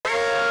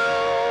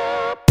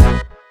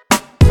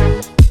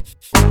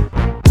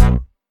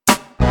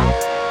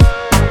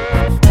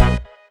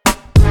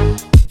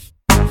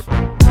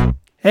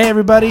Hey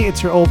everybody,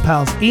 it's your old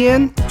pals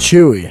Ian,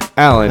 Chewy,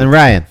 Alan, and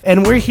Ryan.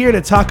 And we're here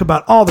to talk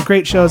about all the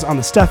great shows on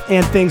the Stuff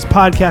and Things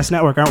podcast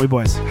network, aren't we,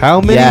 boys?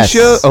 How many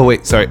shows? Oh,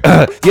 wait, sorry.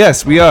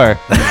 Yes, we are.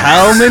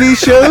 How many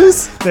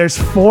shows? There's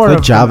four Good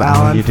of job, them,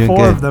 Alan. Alan. You're doing Four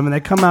good. of them, and they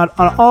come out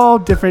on all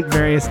different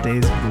various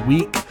days of the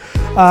week.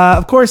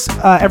 Of course,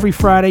 every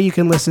Friday you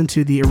can listen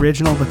to the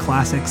original, the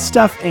classic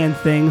Stuff and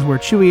Things, where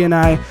Chewy and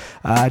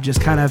I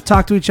just kind of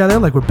talk to each other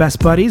like we're best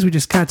buddies. We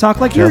just kind of talk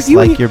like Just you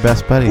like your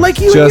best buddies. like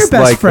you and your Just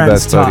best like the friends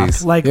best talk.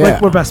 buddies. Like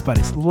we're best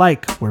buddies.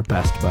 Like we're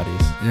best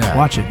buddies. Yeah.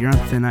 Watch it. You're on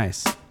thin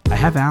ice. I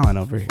have Alan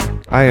over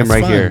here. I am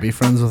right here. Be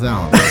friends with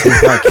Alan.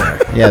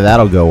 Yeah,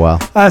 that'll go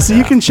well. So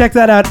you can check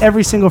that out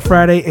every single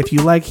Friday if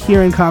you like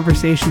hearing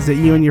conversations that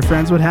you and your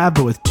friends would have,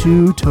 but with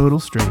two total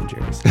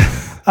strangers.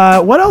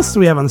 What else do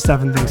we have on the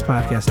Stuff and Things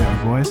podcast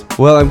network, boys?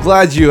 Well, I'm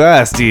glad you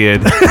asked,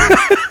 Ian.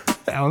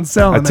 Alan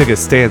selling I took a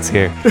stance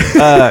here.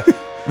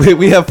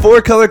 We have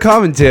four color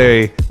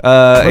commentary.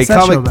 What's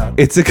that show about?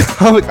 It's a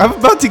comic. I'm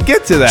about to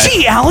get to that.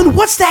 Gee, Alan,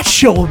 what's that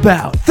show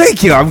about?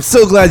 Thank you. I'm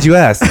so glad you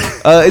asked.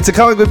 It's a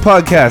comic book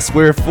podcast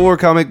where four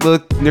comic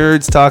book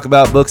nerds talk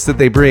about books that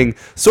they bring,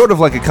 sort of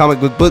like a comic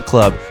book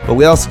club, but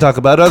we also talk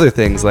about other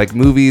things like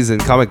movies and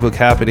comic book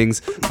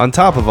happenings on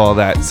top of all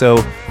that. So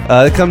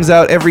it comes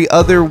out every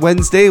other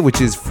Wednesday,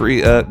 which is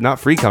free, not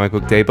free comic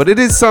book day, but it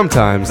is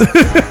sometimes.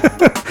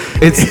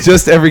 It's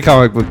just every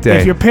comic book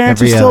day. If your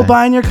parents Every are still other.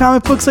 buying your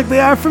comic books like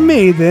they are for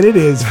me, then it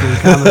is free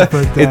comic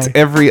book day. It's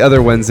every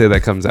other Wednesday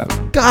that comes out.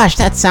 Gosh,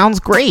 that sounds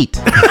great.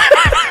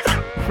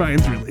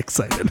 Ryan's really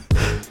excited.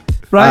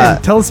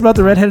 Ryan, tell us about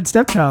the redheaded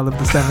stepchild of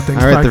the Stuff and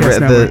Things All right, podcast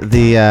network.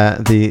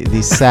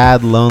 the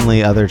sad,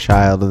 lonely other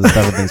child of the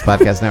Stuff and Things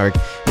podcast network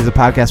is a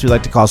podcast we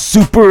like to call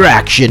Super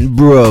Action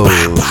Bros.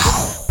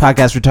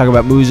 Podcast we talk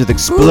about movies with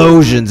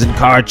explosions and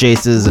car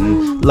chases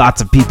and lots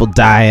of people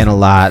dying a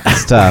lot and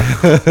stuff.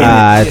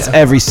 It's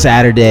every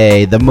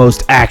Saturday, the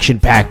most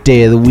action-packed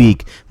day of the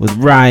week with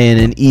Ryan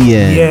and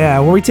Ian. Yeah,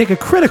 where we take a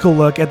critical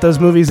look at those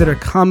movies that are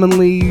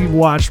commonly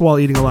watched while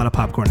eating a lot of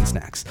popcorn and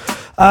snacks.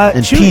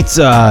 And Chewy-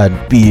 pizza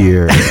and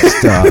beer and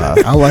stuff.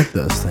 I like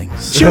those things.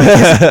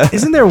 Chewy,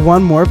 isn't there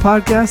one more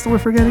podcast that we're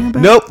forgetting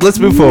about? Nope, let's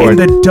move In forward.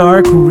 the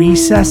dark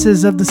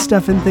recesses of the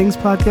Stuff and Things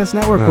podcast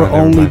network, Oh, where never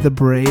only mind. the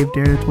brave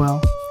dare to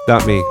dwell.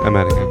 Not me. I'm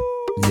out of here.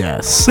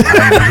 Yes,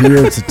 I'm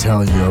here to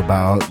tell you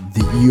about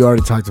you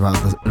already talked about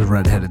the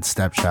redheaded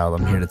stepchild.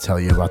 I'm here to tell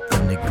you about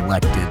the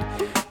neglected,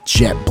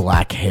 jet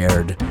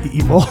black-haired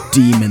Evil.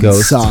 demon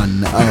Ghost.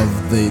 son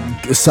of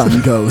the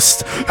sun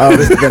ghost of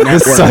the network. The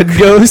sun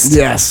ghost?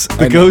 Yes,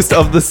 The ghost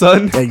of the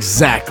sun?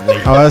 Exactly.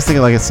 Oh, I was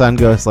thinking like a sun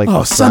ghost, like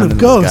Oh, the son of in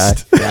the sky.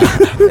 ghost.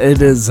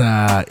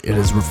 Yeah. It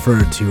is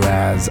referred to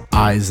as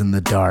Eyes in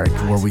the Dark,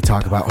 where we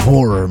talk about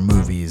horror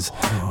movies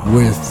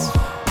with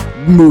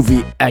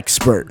movie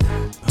expert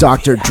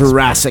Dr.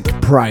 Jurassic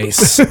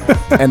Price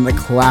and the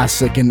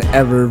classic and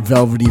ever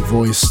velvety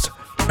voiced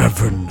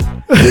Evan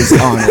is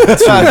on it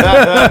too.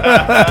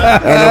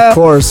 And of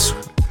course,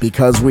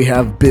 because we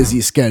have busy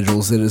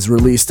schedules, it is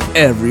released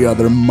every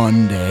other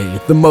Monday,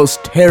 the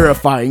most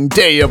terrifying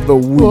day of the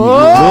week.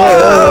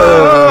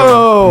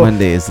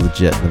 Monday is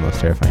legit the most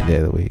terrifying day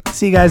of the week.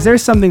 See, guys,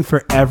 there's something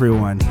for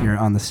everyone here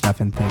on the Stuff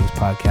and Things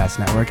podcast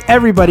network.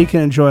 Everybody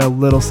can enjoy a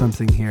little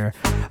something here.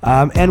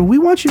 And we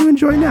want you to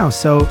enjoy now.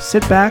 So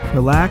sit back,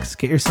 relax,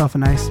 get yourself a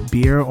nice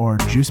beer or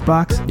juice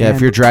box. Yeah, and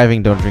if you're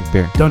driving, don't drink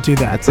beer. don't do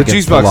that. That's The against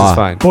juice the box law. is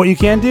fine. But what you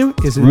can do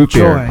is Root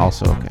enjoy. beer,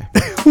 also okay.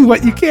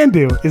 What you can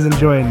do is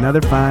enjoy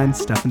another fine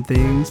Stuff and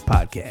Things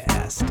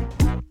podcast.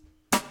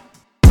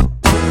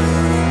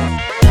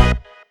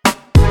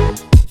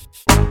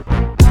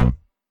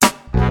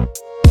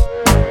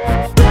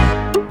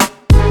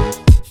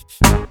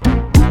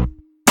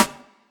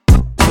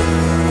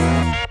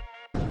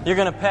 You're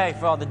gonna pay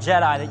for all the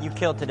Jedi that you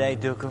killed today,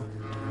 Dooku.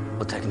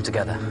 We'll take them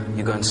together.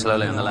 You're going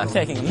slowly on the left.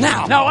 Taking him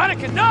now. No,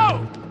 Anakin,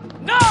 no!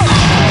 No!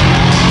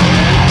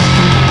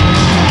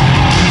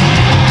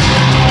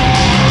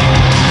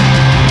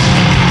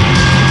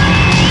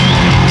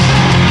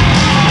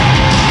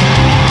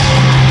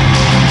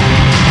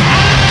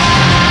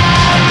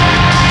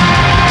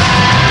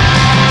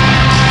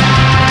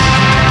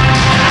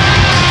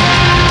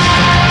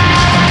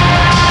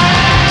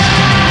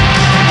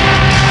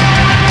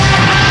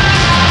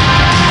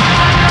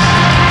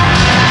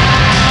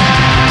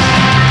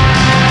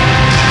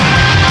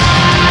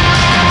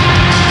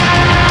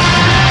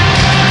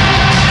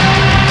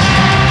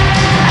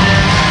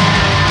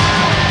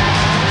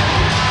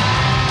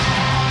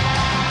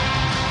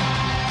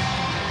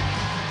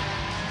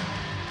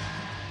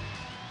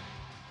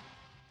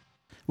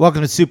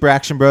 Welcome to Super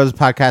Action Bros, a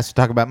podcast to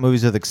talk about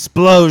movies with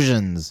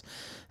explosions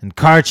and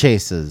car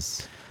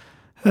chases.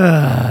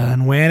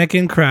 And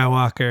Anakin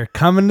Skywalker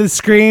coming to the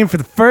screen for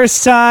the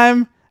first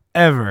time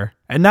ever.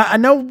 And I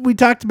know we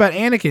talked about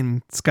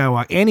Anakin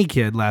Skywalker,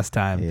 Annie-Kid last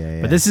time,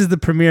 Yeah. but this is the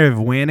premiere of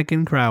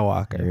Anakin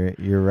Skywalker.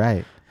 You're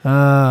right. Oh,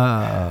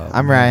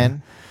 I'm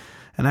Ryan.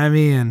 and I'm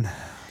Ian.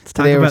 Let's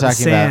talk Today we're about the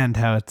talking about- sand,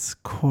 how it's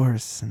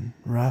coarse and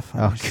rough.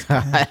 On Oh your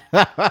skin.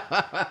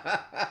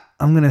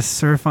 I'm going to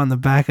surf on the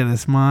back of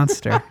this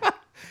monster.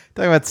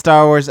 Talking about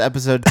Star Wars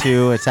Episode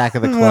 2, Attack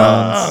of the Clones.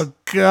 Oh,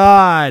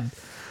 God.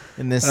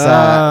 In this,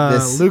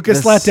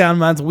 Lucas Letdown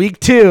Month, week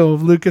 2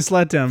 of Lucas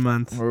Letdown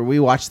Month. where we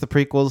watch the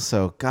prequels,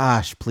 so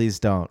gosh, please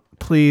don't.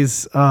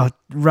 Please,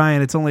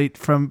 Ryan, it's only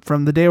from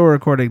the day we're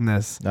recording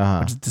this, Uh-huh.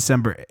 which is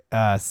December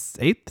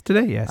 8th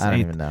today? Yes, I don't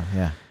 8th. even know.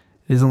 Yeah.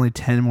 It is only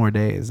 10 more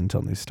days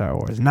until new Star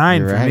Wars.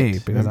 9 You're for right. me.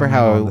 Because Remember I'm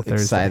how on the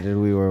Thursday. excited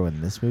we were when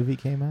this movie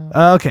came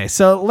out? Okay,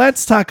 so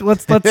let's talk.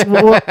 Let's.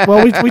 well,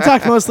 we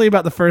talked mostly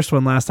about the first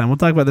one last time. We'll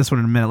talk about this one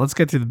in a minute. Let's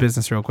get through the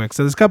business real quick.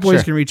 So there's a couple ways you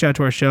Sure. can reach out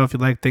to our show if you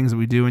like things that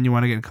we do and you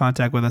want to get in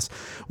contact with us.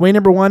 Way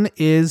number 1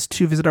 is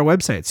to visit our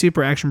website,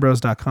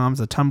 superactionbros.com.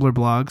 It's a Tumblr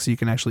blog, so you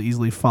can actually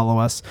easily follow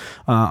us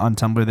on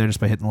Tumblr there just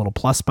by hitting the little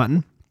plus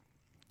button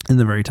in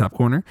the very top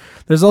corner.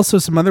 There's also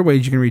some other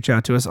ways you can reach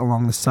out to us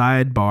along the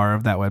sidebar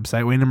of that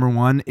website. Way number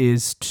 1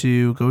 is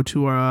to go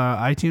to our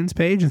iTunes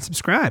page and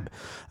subscribe.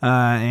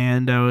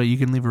 And you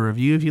can leave a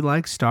review if you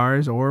like,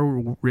 stars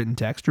or written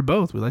text or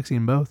both. We like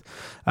seeing both.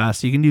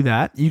 So you can do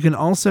that. You can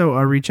also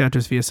reach out to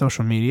us via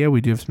social media. We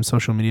do have some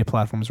social media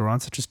platforms we're on,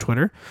 such as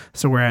Twitter.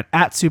 So we're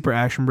at Super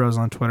Action Bros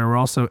on Twitter. We're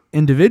also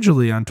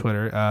individually on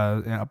Twitter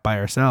by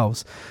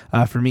ourselves.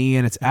 For me,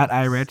 and it's at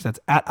iRich. That's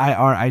at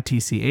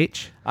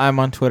IRITCH.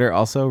 I'm on Twitter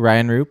also,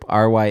 Ryan Roop,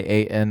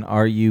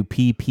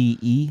 RyanRuppe.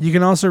 You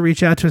can also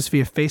reach out to us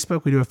via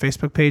Facebook. We do a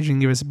Facebook page. You can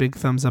give us a big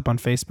thumbs up on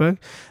Facebook.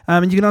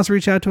 And you can also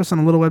reach out to us on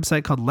a little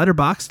website called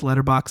Letterboxd,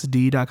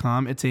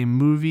 letterboxd.com. It's a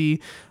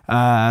movie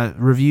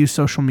review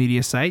social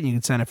media site. You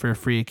can sign up for a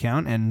free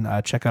account and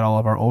check out all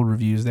of our old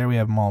reviews there. We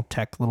have them all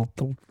little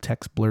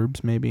text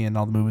blurbs maybe, and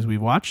all the movies we've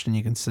watched, and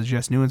you can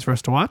suggest new ones for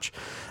us to watch.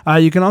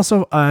 You can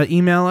also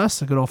email us,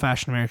 a good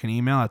old-fashioned American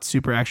email at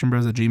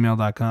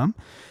superactionbros@gmail.com.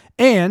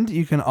 And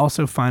you can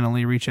also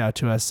finally reach out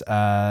to us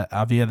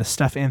via the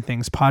Stuff and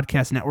Things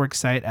Podcast Network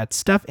site at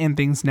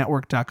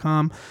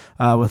stuffandthingsnetwork.com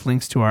with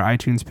links to our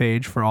iTunes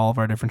page for all of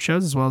our different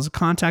shows, as well as a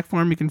contact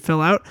form you can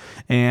fill out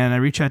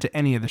and reach out to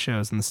any of the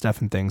shows in the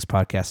Stuff and Things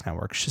Podcast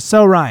Network.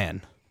 So,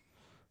 Ryan,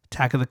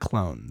 Attack of the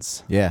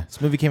Clones. Yeah, this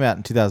movie came out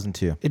in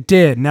 2002. It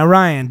did. Now,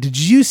 Ryan, did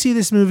you see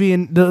this movie?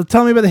 And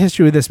tell me about the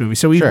history of this movie.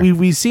 So Sure.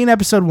 we've seen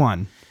episode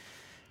 1.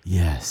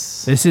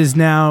 Yes. This is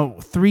now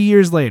 3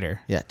 years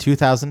later, Yeah,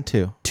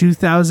 2002.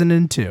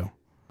 2002.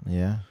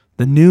 Yeah.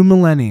 The new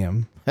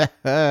millennium. In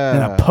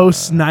a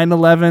post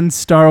 9/11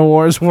 Star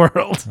Wars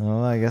world.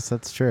 Well, I guess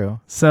that's true.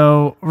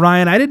 So,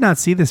 Ryan, I did not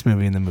see this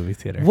movie in the movie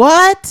theater.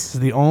 What? This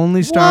is the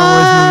only Star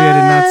Wars movie I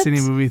did not see in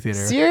a movie theater.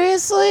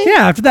 Seriously?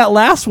 Yeah, after that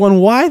last one,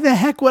 why the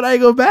heck would I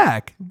go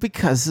back?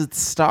 Because it's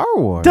Star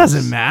Wars.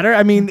 Doesn't matter.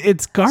 I mean,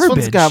 it's garbage.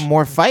 This one's got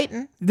more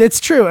fighting. That's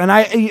true, and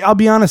I'll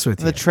be honest with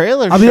you. The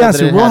trailer I'll be showed honest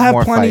that with it you. We'll had have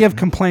more plenty of fighting.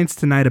 complaints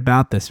tonight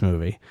about this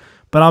movie,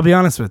 but I'll be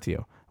honest with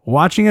you.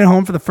 Watching it at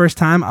home for the first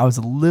time, I was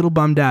a little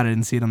bummed out I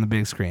didn't see it on the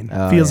big screen.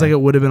 Oh, Feels yeah. like it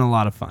would have been a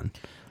lot of fun.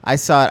 I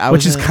saw it.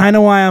 Which is kind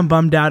of why I'm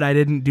bummed out I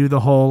didn't do the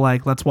whole,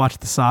 like, let's watch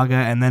the saga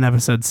and then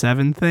episode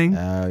 7 thing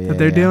that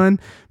they're doing,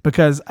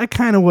 because I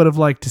kind of would have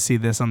liked to see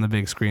this on the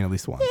big screen at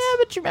least once. Yeah,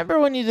 but you remember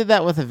when you did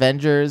that with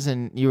Avengers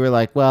and you were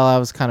like, well, I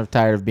was kind of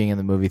tired of being in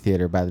the movie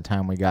theater by the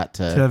time we got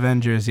To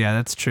Avengers, yeah,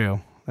 that's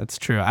true. That's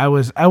true. I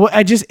was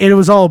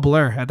all a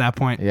blur at that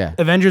point. Yeah.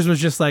 Avengers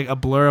was just like a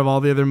blur of all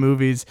the other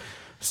movies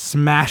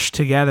smashed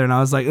together, and I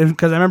was like,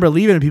 because I remember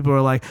leaving and people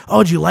were like,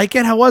 "Oh, did you like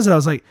it? How was it?" I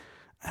was like,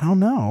 "I don't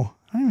know.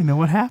 I don't even know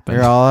what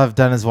happened." all I've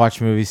done is watch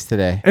movies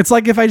today. It's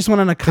like if I just went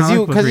on a comic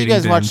book Because you reading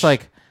guys binge. watched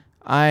like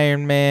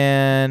Iron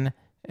Man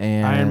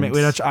and Iron Man.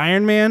 We watched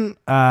Iron Man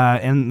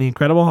and the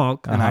Incredible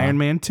Hulk and Iron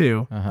Man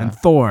 2 and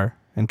Thor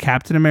and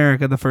Captain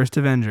America: The First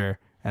Avenger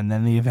and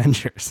then the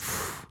Avengers.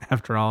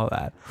 After all of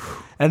that,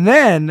 and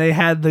then they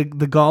had the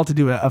gall to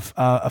do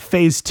a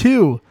phase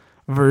 2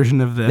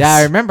 version of this. Yeah,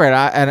 I remember it.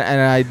 And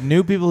I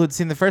knew people who'd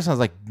seen the first one. I was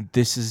like,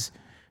 this is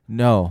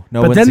no.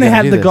 But when's then he they gonna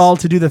had do the this? gall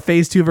to do the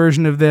phase 2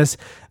 version of this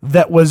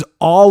that was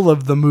all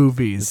of the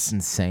movies. It's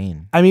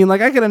insane. I mean,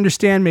 like, I could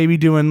understand maybe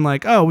doing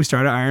like, oh, we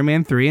started Iron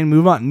Man 3 and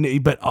move on.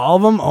 But all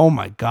of them, oh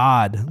my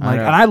God. Like,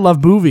 know. and I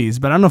love movies,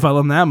 but I don't know if I love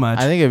them that much.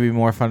 I think it'd be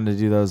more fun to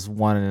do those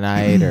one a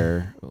night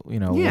or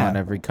Yeah. one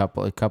every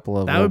couple of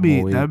that would be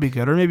a week.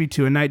 good. Or maybe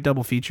 2 a night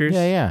double features.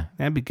 Yeah.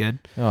 That'd be good.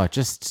 Oh,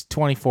 just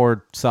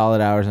 24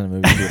 solid hours in a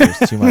movie theater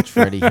is too much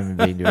for any human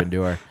being to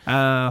endure.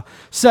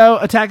 So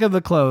Attack of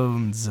the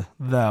Clones,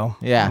 though.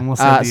 Yeah. And we'll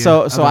save the,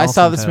 So the I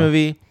saw Olsen this title.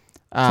 movie.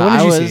 So when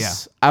did you see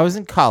it? I was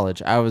in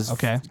college. I was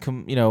Okay.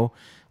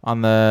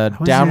 On the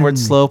was downward in-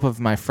 slope of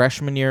my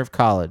freshman year of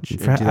college.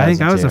 in I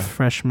think I was 2002. a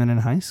freshman in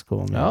high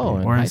school. Maybe. Oh,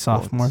 in or high a school.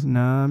 sophomore.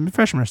 No,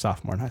 freshman or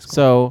sophomore in high school.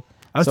 So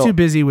I was too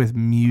busy with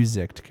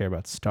music to care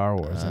about Star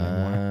Wars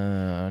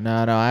anymore.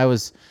 No, I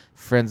was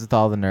friends with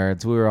all the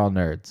nerds. We were all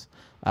nerds.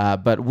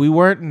 But we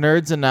weren't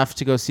nerds enough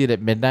to go see it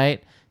at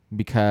midnight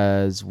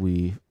because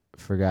we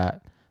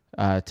forgot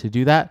to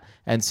do that.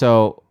 And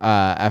so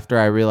after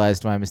I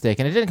realized my mistake,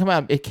 and it didn't come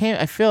out,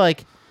 I feel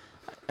like,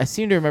 I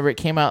seem to remember it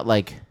came out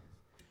like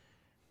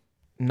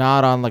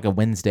not on like a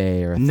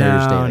Wednesday or a No,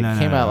 Thursday. Like, no, it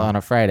came no, out no. on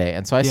a Friday.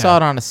 And so I Yeah. saw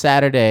it on a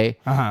Saturday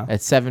Uh-huh.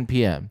 at 7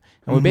 p.m.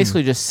 And we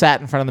basically just sat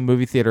in front of the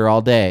movie theater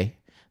all day.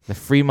 The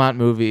Fremont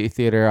movie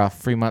theater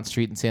off Fremont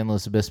Street in San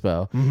Luis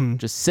Obispo.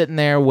 Just sitting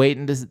there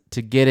waiting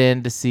to get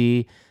in to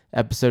see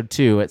episode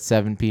 2 at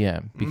 7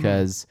 p.m.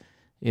 because,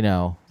 you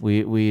know,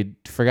 we'd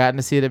forgotten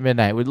to see it at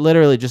midnight. We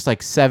literally just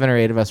like 7 or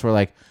 8 of us were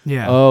like,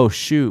 Yeah. oh,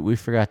 shoot, we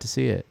forgot to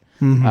see it.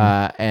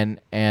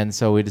 And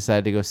so we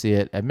decided to go see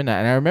it at midnight.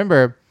 And I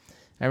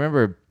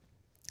remember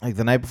like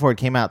the night before it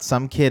came out,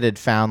 some kid had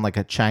found like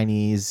a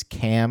Chinese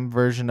cam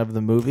version of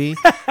the movie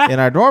in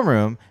our dorm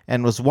room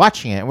and was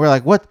watching it. And we're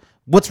like,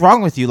 what's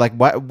wrong with you? Like,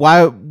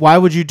 why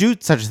would you do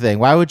such a thing?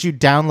 Why would you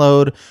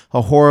download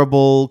a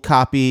horrible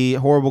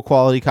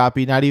quality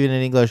copy, not even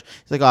in English?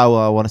 He's like, oh,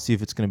 well, I want to see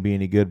if it's going to be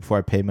any good before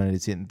I pay money to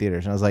see it in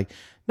theaters. And I was like,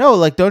 no,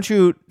 like, don't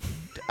you...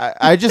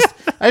 I just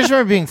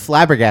remember being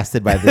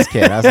flabbergasted by this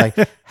kid. I was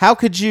like, how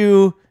could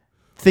you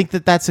think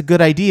that that's a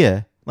good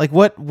idea? Like,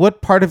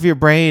 what part of your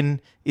brain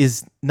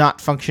is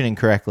not functioning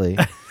correctly?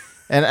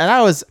 And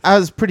I was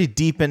pretty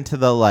deep into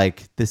the,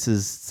 like, this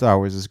is Star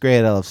Wars is great.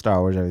 I love Star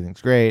Wars.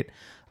 Everything's great.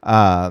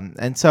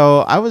 And so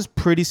I was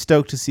pretty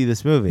stoked to see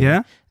this movie.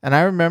 Yeah. And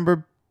I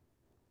remember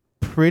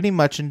pretty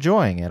much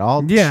enjoying it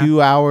all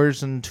 2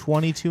 hours and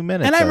 22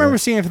 minutes. And I of remember it.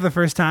 seeing it for the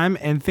first time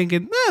and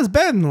thinking, it's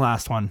better than the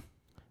last one.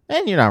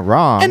 And you're not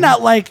wrong. And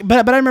not like,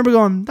 but I remember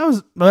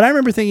but I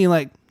remember thinking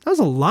like, that was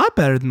a lot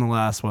better than the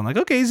last one. Like,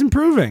 okay, he's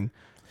improving.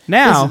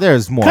 Now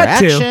There's more cut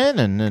to- action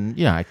and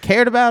you know, I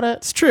cared about it.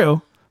 It's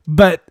true,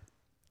 but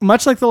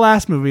much like the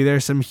last movie,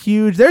 there's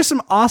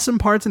some awesome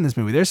parts in this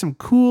movie. There's some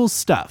cool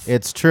stuff.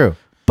 It's true.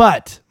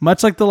 But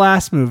much like the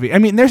last movie, I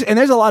mean, there's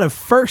a lot of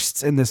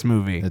firsts in this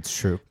movie It's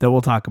true. that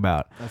we'll talk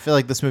about. I feel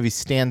like this movie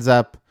stands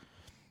up.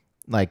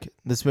 Like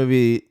this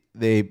movie,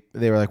 they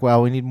were like,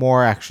 well, we need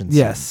more action scenes.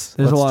 Yes,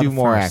 there's Let's a lot do of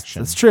more firsts.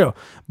 action. That's true,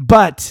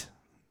 but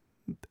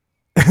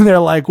they're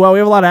like, well, we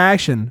have a lot of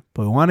action,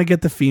 but we want to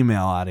get the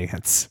female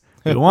audience.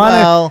 We want to.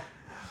 Well,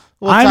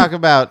 we'll talk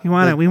about. We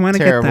want to. the We want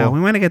to terrible- get the.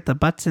 We want to get the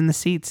butts in the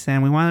seats,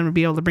 and we want them to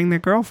be able to bring their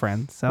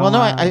girlfriends. So, Well, no,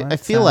 I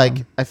let's, feel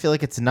like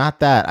it's not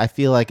that. I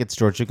feel like it's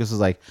George Lucas was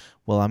like,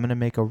 well, I'm gonna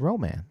make a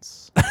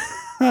romance.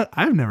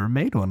 I've never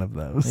made one of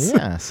those.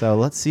 Yeah, so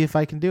let's see if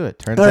I can do it.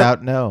 Turns All right.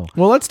 out, no.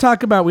 Well, let's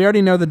talk about. We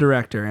already know the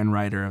director and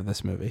writer of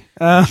this movie.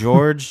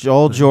 George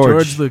George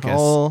Lucas.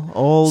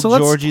 Old So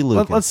Georgie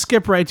Lucas. Let's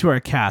skip right to our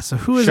cast. So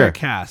who is Sure. our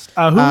cast?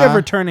 Who we have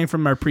returning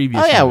from our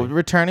previous? Oh yeah, movie?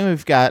 returning.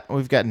 We've got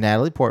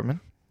Natalie Portman.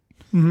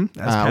 As we've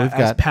as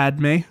got-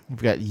 Padme,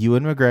 We've got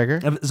Ewan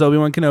McGregor. as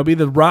Obi-Wan Kenobi,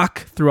 The Rock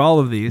through all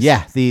of these.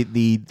 Yeah,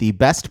 the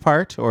best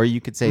part, or you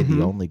could say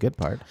the only good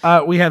part.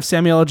 We have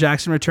Samuel L.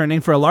 Jackson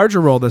returning for a larger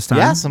role this time.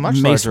 Yes, a much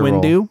Mace larger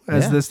role. Windu Yeah.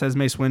 as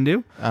Mace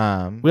Windu.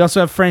 Um, We also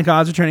have Frank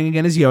Oz returning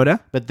again as Yoda.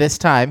 but this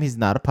time he's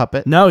not a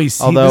puppet. No,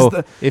 he's Although he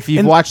was if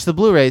you've in- watched the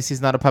Blu-rays,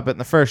 he's not a puppet in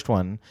the first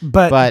one.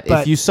 But-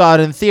 if you saw it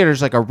in theaters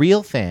like a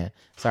real fan,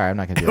 sorry, I'm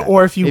not gonna do that.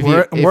 Or if you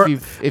were,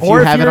 if you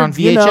have it on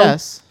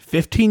VHS.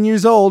 15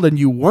 years old and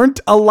you weren't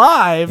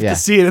alive Yeah. to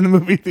see it in the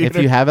movie theater.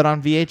 If you have it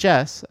on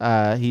VHS,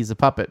 he's a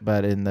puppet,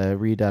 but in the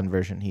redone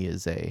version, he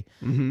is a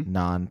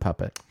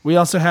non-puppet. We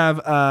also have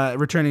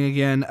returning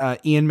again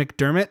Ian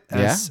McDermott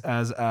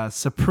as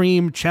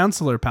Supreme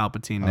Chancellor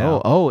Palpatine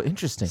now. Oh,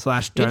 interesting.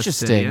 Slash Darth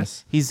interesting.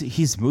 Sidious.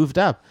 He's moved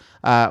up.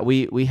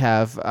 We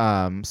have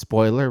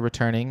spoiler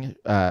returning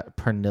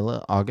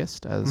Pernilla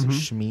August as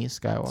Shmi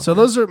Skywalker. So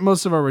those are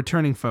most of our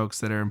returning folks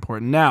that are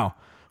important. Now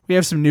we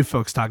have some new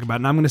folks to talk about,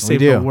 and I'm going to save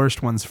do. the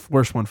worst one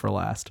for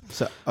last.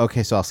 so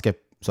I'll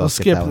skip. So We'll I'll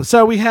skip that one.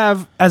 So we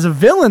have as a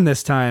villain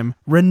this time,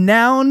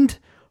 renowned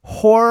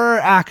horror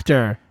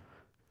actor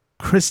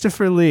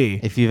Christopher Lee.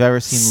 If you've ever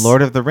seen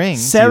Lord of the Rings,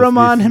 Saruman you'll be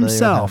familiar with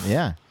himself. him.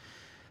 Yeah.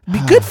 Be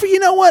good for, you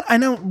know what? I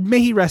know, may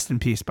he rest in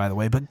peace, by the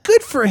way, but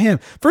good for him.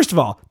 First of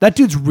all, that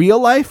dude's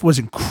real life was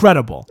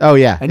incredible. Oh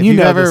yeah. And If you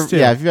you've know ever, this too.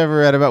 Yeah. If you've ever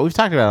read about, we've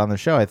talked about it on the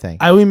show, I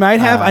think. We might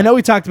have. I know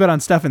we talked about it on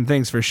Stuff and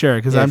Things for sure,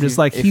 because Yeah, I'm if just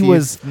you- like, if he you've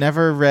was,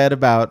 never read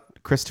about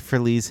Christopher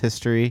Lee's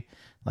history,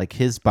 like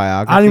his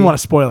biography. I don't even want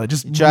to spoil it.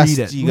 Just read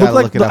it. You gotta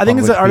look it up I think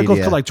on it's an article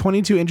Wikipedia. called like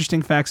 22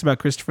 interesting facts about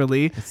Christopher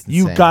Lee.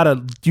 You insane.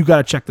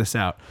 gotta check this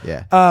out.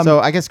 Yeah. Um, So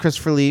I guess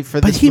Christopher Lee for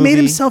But this he made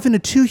movie- himself into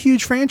 2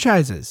 huge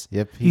franchises.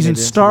 Yep, he He's made in it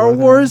into Star Lord of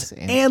the Wars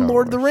Rings and and Star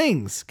Lord of the Wars.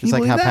 Rings. Can Just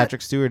you like how believe that?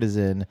 Patrick Stewart is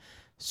in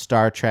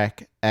Star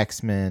Trek,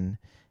 X-Men,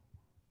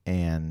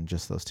 and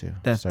just those two.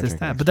 That's Star just Trek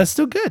that. and But that's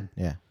still good. X-Men.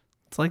 Yeah.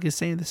 It's like he's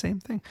saying the same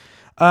thing.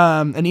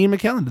 And Ian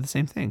McKellen did the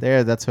same thing.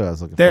 That's who I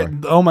was looking There,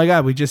 for. oh my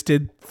God, we just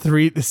did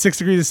 6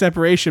 degrees of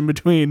separation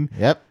between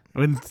Yep.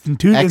 in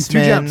two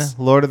X-Men, jumps.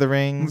 Lord of the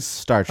Rings,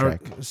 Star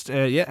Trek,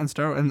 Yeah,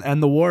 and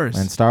and the Wars.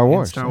 and Star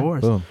Wars. Star Yeah,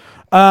 Wars.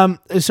 Boom.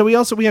 So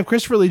we have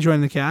Christopher Lee joining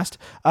the cast.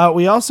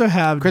 We also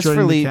have Christopher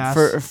joining Lee the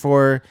cast,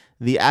 for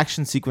the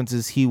action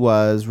sequences, he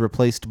was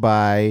replaced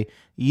by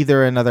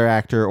either another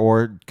actor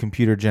or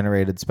computer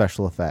generated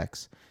special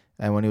effects.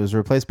 And when he was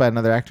replaced by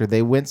another actor,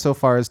 they went so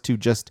far as to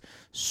just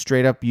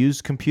straight up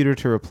use computer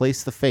to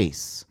replace the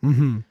face.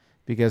 Mm-hmm.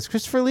 because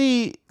Christopher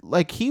Lee,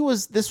 like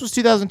this was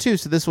 2002,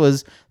 so this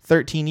was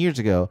 13 years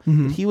ago.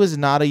 But he was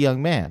not a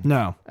young man.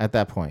 No. At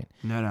that point.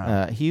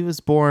 No. He was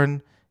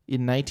born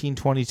in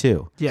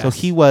 1922. Yes. So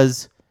he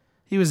was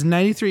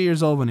 93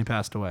 years old when he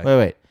passed away.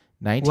 wait.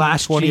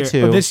 Last 1922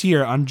 year, this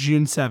year on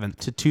June 7th.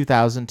 to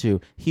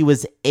 2002. He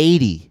was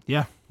 80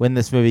 Yeah. when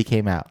this movie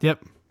came out.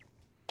 Yep.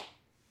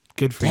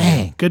 Good for you.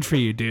 Dang. Good for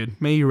you,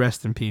 dude. May you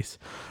rest in peace.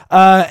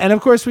 And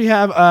of course we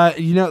have,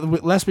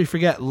 lest we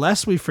forget,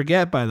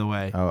 by the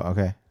way, Oh,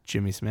 okay.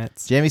 Jimmy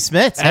Smits. Jamie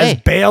Smits. As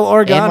Hey. Bail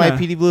Organa.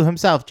 NYPD Blue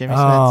himself, Jamie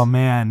Oh, Smits.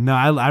 man. No,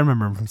 I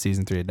remember him from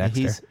season 3 of Dexter.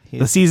 He's-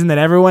 the season that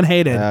everyone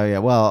hated. Oh, yeah.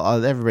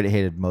 Well, everybody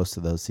hated most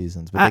of those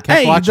seasons. But they kept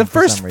Hey, watching the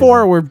for first some 4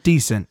 reason. were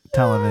decent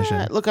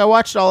television. Look, I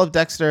watched all of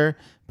Dexter,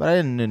 but I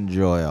didn't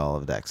enjoy all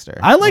of Dexter.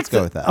 I like Let's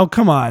go with that. Oh,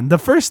 come on. The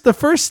first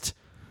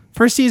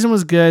season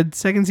was good.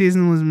 Second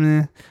season was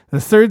meh.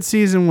 The third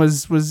season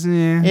was but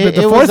the it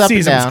was fourth up and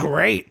season was down.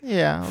 great.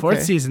 Yeah. Fourth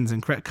okay. season's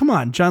incredible. Come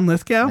on, John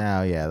Lithgow.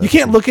 No, yeah. You that's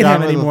can't true. look at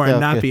John him anymore and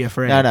Lithgow, not good. be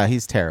afraid. No,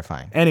 he's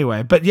terrifying.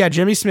 Anyway, but yeah,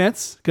 Jimmy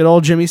Smits, good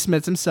old Jimmy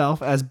Smits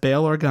himself as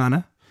Bail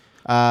Organa.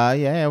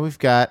 Yeah, we've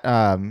got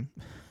And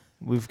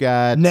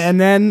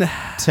then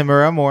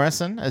Tamura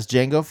Morrison as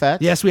Jango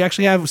Fett. yes, we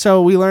actually have.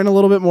 So we learn a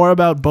little bit more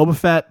about Boba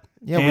Fett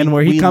and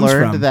where he comes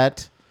learned from.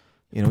 that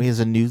he has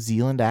a New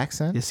Zealand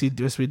accent.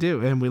 Yes, we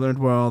do, and we learned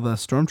where all the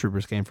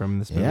stormtroopers came from in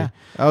this movie. Yeah.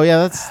 Oh,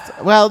 yeah.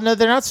 No,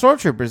 they're not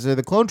stormtroopers. They're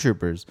the clone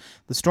troopers.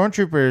 The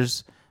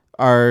stormtroopers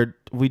are.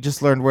 We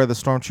just learned where the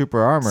stormtrooper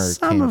armor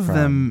Some came of from.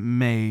 them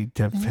may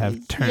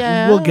have turned.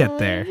 Yeah. We'll get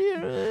there.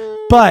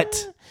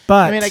 But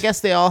I mean, I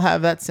guess they all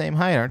have that same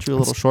height. Aren't you a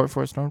little short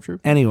for a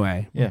stormtrooper?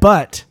 anyway, Yeah.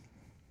 but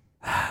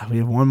we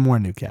have one more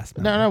new cast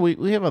member. No,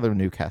 we have other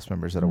new cast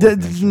members that are worth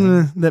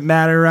mentioning. that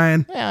matter,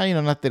 Ryan.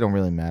 Yeah, they don't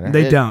really matter.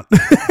 They don't.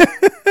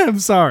 I'm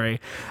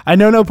sorry. I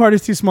know no part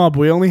is too small, but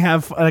we only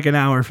have like an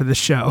hour for the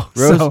show.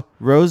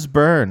 Rose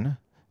Byrne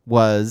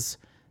was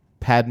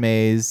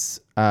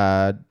Padme's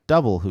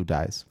double who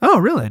dies. Oh,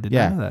 really? I did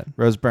Yeah, not know that.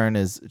 Rose Byrne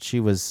she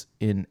was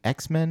in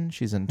X-Men.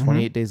 She's in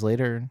 28 Days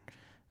Later.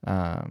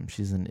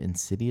 She's in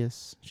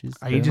Insidious.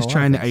 Are you just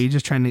trying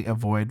to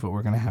avoid what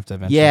we're gonna have to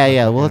eventually?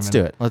 Yeah. Well, let's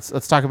do it.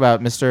 Let's talk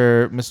about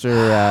Mr.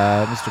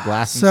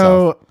 Glass himself.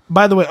 So,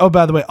 by the way,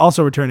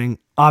 also returning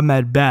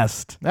Ahmed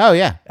Best Oh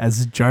yeah,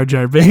 as Jar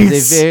Jar it's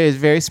Binks. a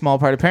very small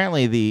part.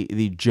 Apparently, the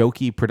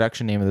jokey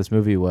production name of this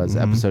movie was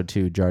Mm-hmm. Episode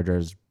 2, Jar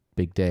Jar's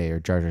Big Day or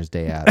Jar Jar's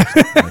Day Out. Or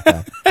something like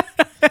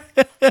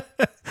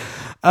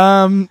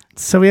that.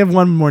 So we have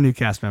one more new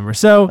cast member.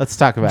 So Let's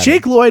talk about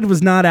Jake Lloyd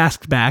was not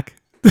asked back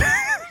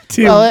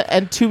to Well,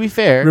 and to be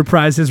fair,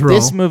 reprise his role.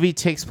 this movie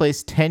takes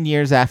place 10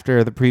 years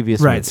after the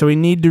previous Right, movie. so we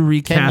need to 10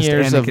 recast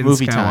years Anakin of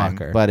movie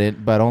Skywalker.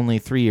 time, but only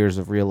 3 years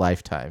of real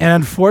life time. And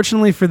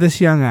unfortunately for this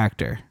young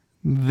actor,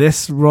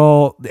 this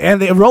role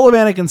and the role of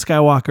Anakin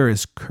Skywalker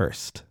is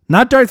cursed.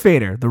 Not Darth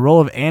Vader. The role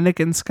of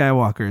Anakin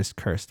Skywalker is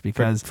cursed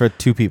because for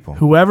two people.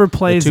 whoever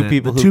plays two it,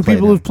 people the who two played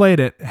people him. who've played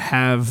it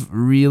have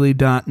really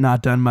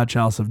not done much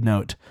else of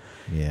note.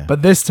 Yeah.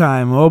 But this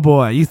time, oh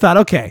boy, you thought,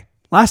 okay,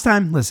 last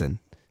time, listen,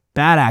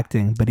 bad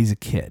acting, but he's a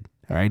kid.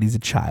 All right, he's a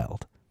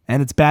child.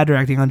 And it's bad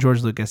directing on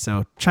George Lucas,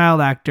 so child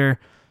actor,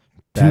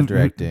 Bad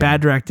directing.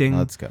 Bad directing.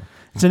 Let's go.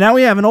 So now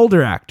we have an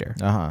older actor,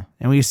 Uh-huh.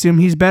 and we assume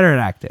he's better at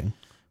acting.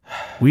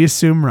 We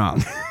assume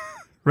wrong.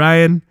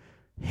 Ryan,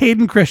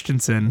 Hayden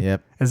Christensen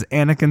Yep. as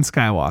Anakin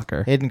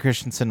Skywalker. Hayden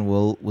Christensen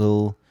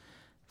will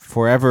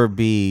forever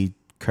be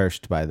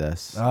cursed by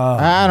this. Oh,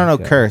 I don't know,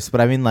 God. cursed,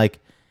 but I mean, like,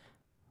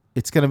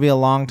 it's going to be a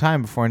long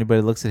time before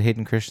anybody looks at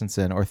Hayden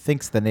Christensen or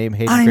thinks the name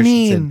Hayden I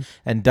Christensen mean,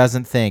 and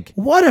doesn't think,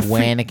 What a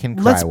Anakin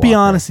Let's be Skywalker.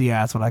 honest.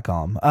 Yeah, that's what I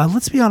call him.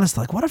 Let's be honest.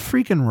 Like, what a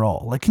freaking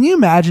role. Like, can you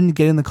imagine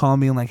getting the call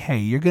and being like, "Hey,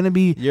 you're gonna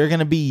be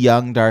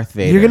young Darth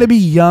Vader. You're gonna be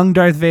young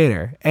Darth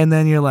Vader," and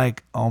then you're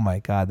like, "Oh my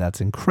god,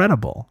 that's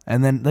incredible!"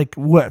 And then like,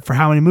 what for?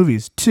 How many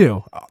movies?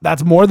 2.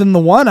 That's more than the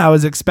one I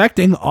was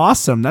expecting.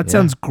 Awesome. That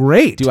sounds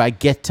great. Do I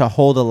get to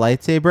hold a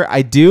lightsaber?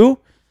 I do.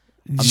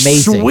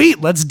 Amazing. Sweet.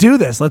 Let's do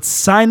this. Let's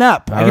sign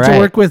up. I All get to right.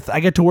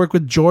 work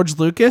with George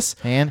Lucas.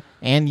 And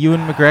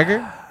Ewan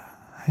McGregor?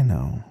 I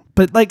know,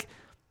 but like,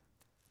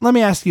 let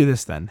me ask you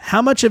this then: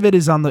 how much of it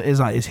is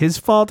is his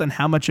fault, and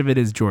how much of it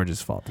is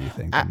George's fault? Do you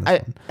think? on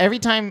this one? Every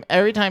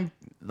time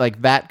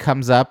like that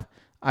comes up,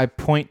 I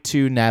point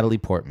to Natalie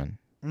Portman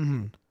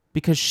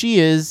because she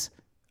is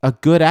a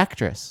good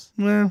actress.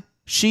 Well,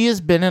 She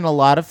has been in a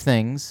lot of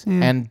things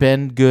and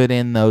been good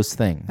in those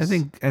things. I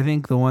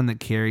think the one that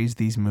carries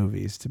these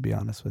movies, to be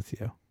honest with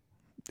you,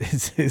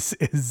 is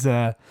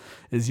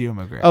Ewan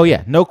McGregor. Oh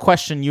yeah, no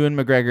question. Ewan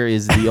McGregor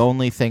is the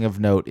only thing of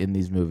note in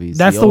these movies.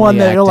 That's the one only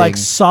that you're like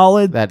acting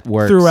solid that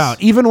works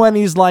throughout, even when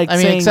he's like, I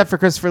mean, saying, except for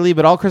Christopher Lee,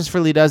 but all Christopher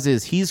Lee does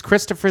is he's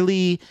Christopher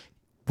Lee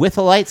with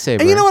a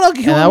lightsaber. And you know what?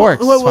 that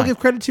works. What It's we'll fine. give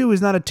credit to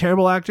is not a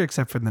terrible actor,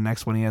 except for the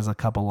next one. He has a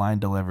couple line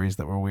deliveries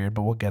that were weird,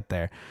 but we'll get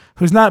there.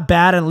 Who's not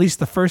bad in at least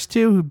the first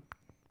two, who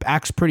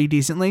acts pretty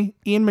decently.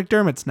 Ian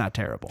McDermott's not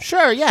terrible.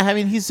 Sure, yeah. I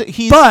mean, he's.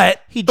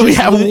 But he we just,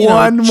 have you know,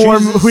 one more.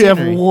 chooses We have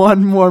scenery.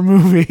 one more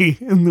movie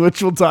in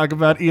which we'll talk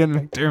about Ian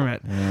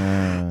McDermott.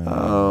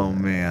 Oh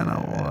man!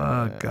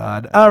 Oh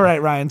God! All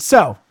right, Ryan.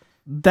 So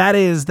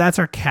that's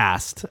our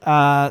cast.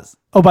 By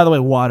the way,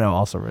 Watto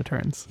also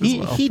returns. as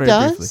well, He very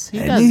does. briefly.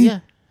 He And does. Yeah.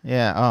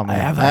 Yeah. Oh man.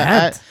 have a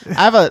hat. I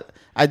have a.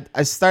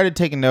 I started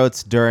taking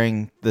notes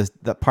during the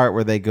part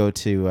where they go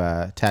to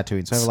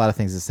Tatooine, so I have a lot of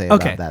things to say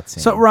Okay. about that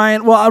scene. So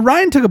Ryan,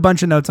 Ryan took a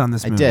bunch of notes on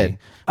this I movie. did.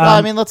 Well,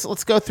 I mean,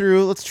 let's go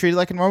through. Let's treat it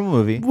like a normal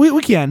movie.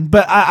 We can,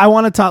 but I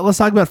want to talk. Let's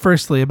talk about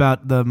firstly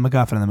about the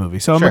MacGuffin in the movie.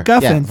 So Sure, a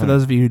MacGuffin, yeah. for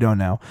those of you who don't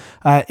know,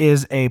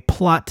 is a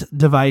plot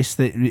device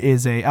that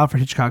is a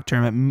Alfred Hitchcock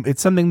term.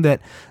 It's something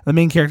that the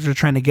main characters are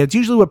trying to get. It's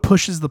usually what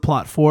pushes the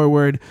plot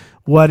forward,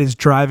 what is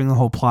driving the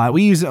whole plot.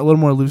 We use it a little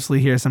more loosely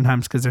here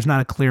sometimes because there's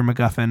not a clear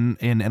MacGuffin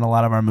in a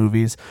lot of our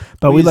movies.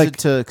 But we use like it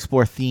to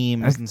explore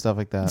themes and stuff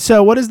like that.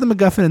 So what is the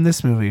MacGuffin in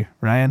this movie,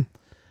 Ryan?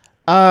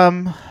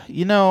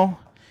 You know,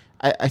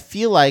 I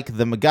feel like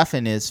the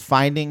MacGuffin is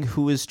finding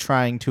who is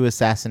trying to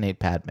assassinate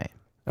Padme.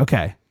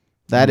 Okay,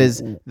 That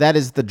is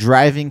the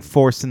driving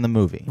force in the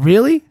movie.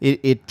 really?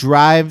 It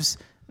drives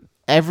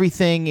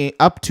everything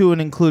up to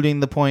and including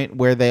the point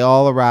where they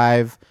all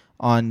arrive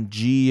on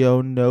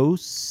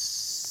Geonosis.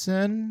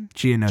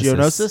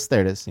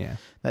 There it is. Yeah.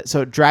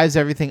 So it drives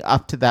everything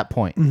up to that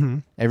point. Mm-hmm.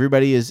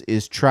 Everybody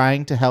is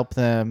trying to help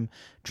them,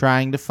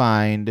 trying to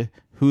find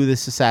who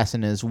this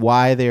assassin is,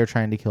 why they are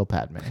trying to kill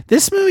Padme.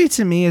 This movie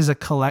to me is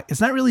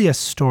it's not really a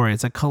story.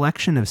 It's a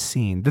collection of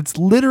scenes. That's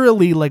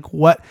literally like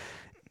what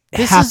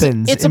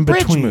happens it's in a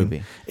bridge between.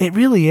 movie. It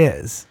really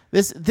is.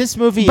 This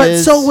movie But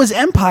is... so was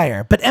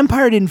Empire. But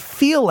Empire didn't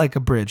feel like a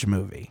bridge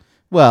movie.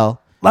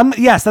 Well...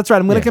 Yes, that's right.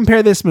 I'm going to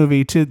compare this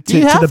movie to You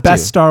the have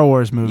best to. Star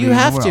Wars movie. You in the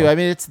have world. to. I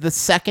mean, it's the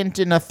second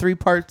in a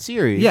 3-part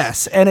series.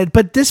 Yes,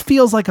 but this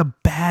feels like a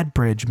bad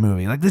bridge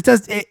movie. Like this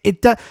does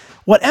it does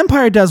what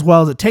Empire does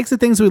well is it takes the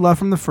things we love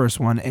from the first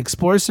one,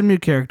 explores some new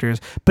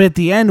characters, but at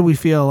the end we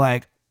feel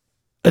like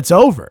it's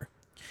over.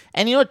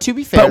 And you know what? To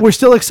be fair, But we're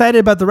still excited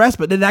about the rest,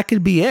 but then that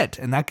could be it,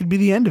 and that could be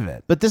the end of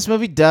it. but this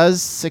movie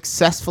does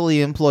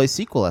successfully employ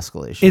sequel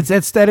escalation.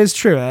 That is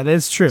true. That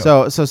is true.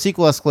 So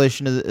sequel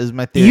escalation is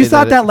my theory. you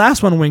thought that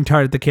last one winked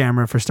hard at the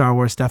camera for Star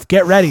Wars stuff.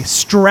 Get ready,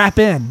 strap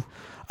in.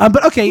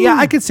 But okay, yeah,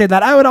 I could say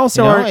that. I would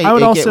also.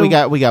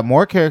 we got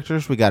more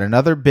characters. We got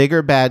another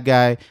bigger bad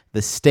guy.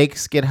 The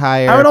stakes get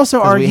higher. I would also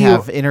 'cause argue- we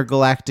have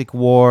intergalactic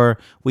war.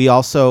 We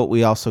also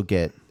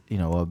get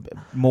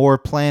more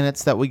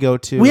planets that we go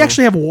to. We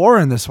actually have war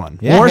in this one.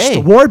 Yeah,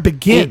 War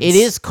begins. It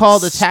is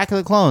called Attack of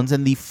the Clones,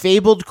 and the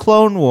fabled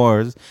Clone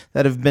Wars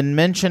that have been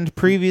mentioned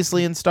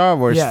previously in Star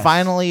Wars Yes.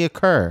 finally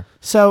occur.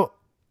 So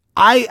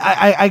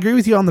I agree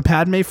with you on the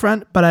Padme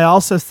front, but I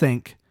also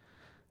think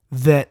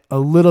that a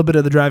little bit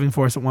of the driving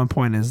force at one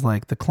point is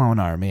like the clone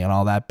army and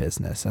all that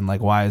business, and like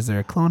why is there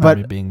a clone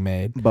army being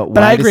made? But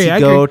why I does agree. he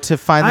I go agree. to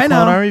find the I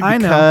Clone know, Army? I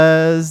know.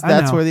 Because I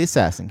that's know. where the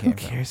assassin Who came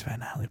from. cares about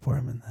Natalie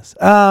Portman in this?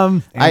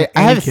 I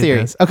have a Kid theory.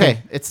 does.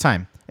 Okay, it's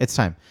time.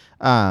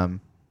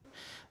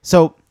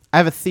 So I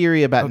have a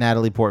theory about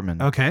Natalie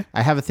Portman. Okay.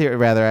 I have a theory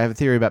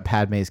about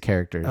Padme's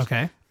characters.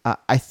 Okay.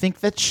 I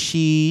think that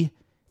she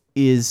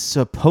is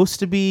supposed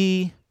to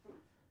be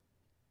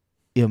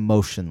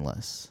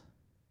emotionless.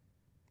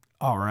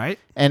 All right.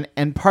 And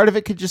part of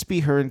it could just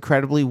be her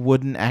incredibly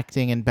wooden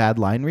acting and bad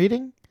line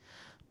reading.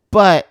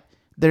 But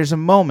there's a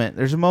moment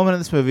in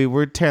this movie,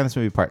 we're tearing this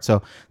movie apart.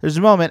 So there's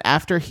a moment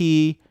after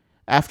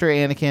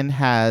Anakin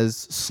has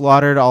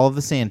slaughtered all of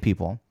the Sand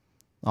People,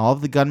 all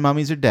of the gun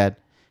mummies are dead,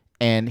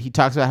 and he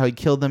talks about how he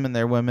killed them and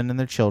their women and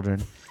their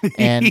children.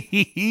 And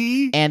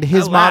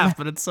his I mom laugh,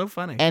 but it's so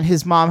funny. and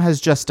his mom has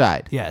just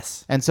died.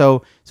 Yes. And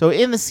so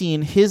in the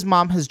scene, his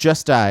mom has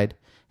just died,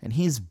 and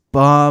he's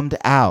bummed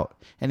out.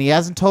 And he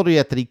hasn't told her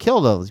yet that he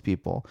killed all these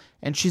people.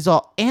 And she's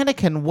all,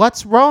 Anakin,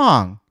 what's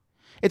wrong?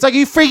 It's like, are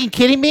you freaking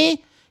kidding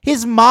me?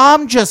 His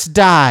mom just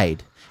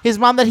died. His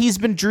mom that he's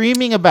been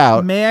dreaming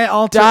about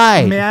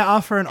died. May I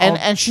offer an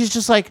And she's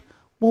just like,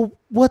 well,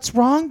 what's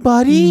wrong,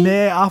 buddy?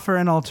 May I offer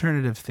an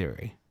alternative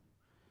theory?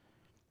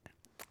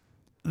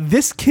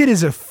 This kid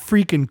is a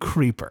freaking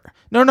creeper.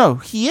 No,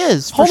 he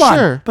is, for Hold on.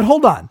 sure. But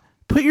hold on.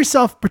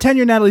 Pretend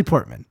you're Natalie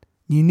Portman.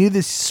 You knew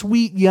this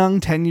sweet young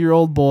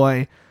 10-year-old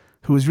boy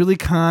who was really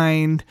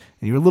kind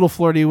and you were a little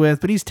flirty with,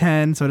 but he's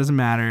 10, so it doesn't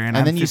matter. And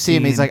then you see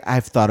him, he's 15. like,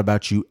 I've thought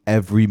about you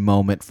every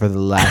moment for the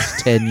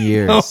last 10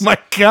 years. Oh my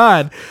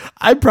God.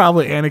 I'd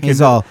probably Anakin. He's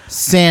all,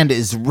 sand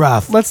is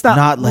rough. Let's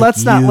not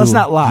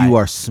lie. You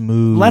are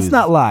smooth. Let's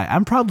not lie.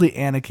 I'm probably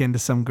Anakin to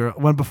some girl.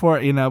 When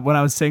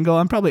I was single,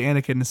 I'm probably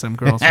Anakin to some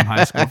girls from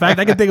high school. In fact,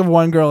 I can think of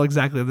one girl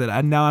exactly that.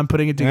 And now I'm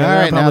putting it together. All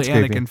right, I'm now probably it's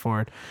creepy. Anakin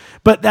for it.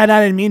 But that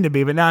I didn't mean to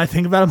be. But now I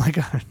think about it, I'm like,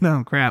 oh,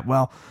 no, crap.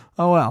 Well,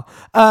 oh well.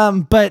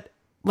 But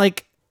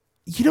like,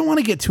 you don't want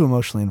to get too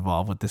emotionally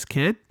involved with this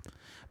kid.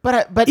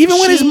 But Even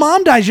when his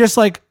mom dies, just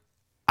like,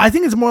 I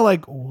think it's more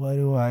like, what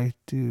do I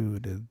do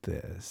to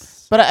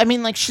this? But I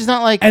mean, like, she's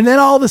not like. And then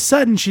all of a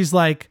sudden she's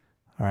like,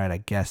 all right, I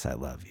guess I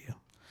love you.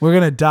 We're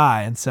going to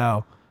die. And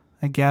so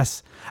I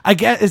guess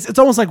it's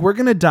almost like we're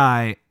gonna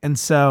die, and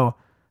so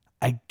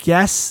I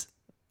guess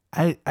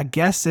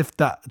if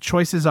the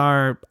choices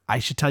are I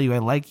should tell you I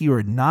like you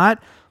or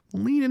not,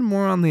 leaning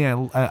more on the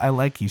I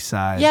like you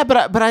side. Yeah,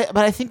 but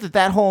I think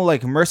that whole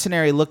like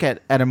mercenary look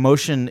at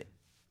emotion,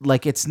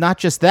 like it's not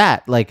just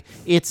that. Like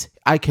it's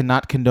I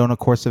cannot condone a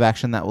course of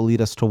action that will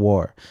lead us to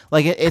war.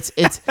 Like it's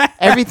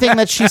everything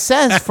that she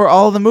says for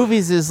all the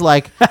movies is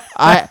like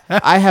I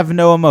have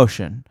no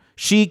emotion.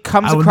 She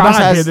comes I would across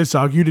not as hear this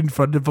argued in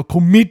front of a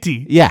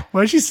committee. Yeah.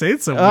 Why did she say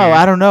it so weird?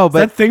 I don't know, Is but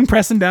that thing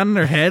pressing down in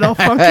her head all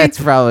funky? that's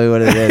probably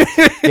what it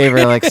is. Gave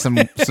her like some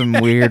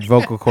weird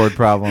vocal cord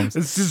problems.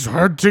 This is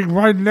hurting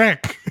my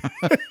neck.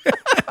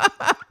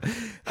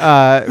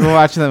 We're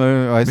watching that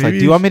movie. I was like, Maybe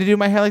 "Do you want me to do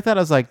my hair like that?"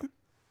 I was like,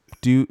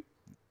 Do you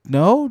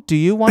want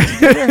to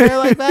do your hair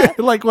like that?"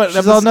 Like what?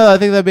 She's all, "No, I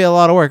think that'd be a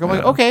lot of work." I'm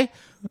like, "Okay,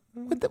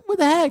 what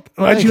the heck?"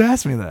 Why'd you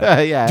ask me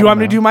that? Yeah, Do you want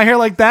me to do my hair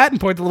like that and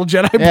point the little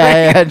Jedi brain?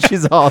 Yeah, and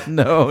she's all,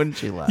 "No," and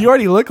she laughed. You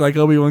already look like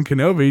Obi-Wan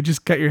Kenobi. You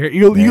just cut your hair.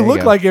 You you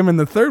look go. like him in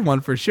the third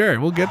one for sure.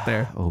 We'll get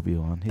there.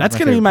 Obi-Wan. That's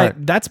gonna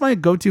be that's my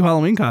go-to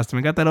Halloween costume.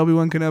 I got that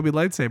Obi-Wan Kenobi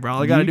lightsaber.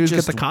 All I gotta do is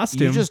get the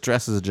costume. You just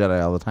dress as a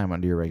Jedi all the time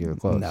under your regular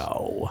clothes.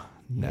 no,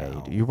 Yeah,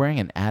 you do. You're wearing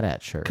an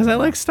AT-AT shirt. because I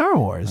like Star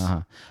Wars.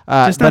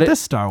 Uh-huh. Just not this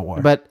Star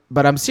Wars.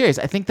 But I'm serious.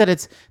 I think that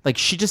it's like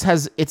she just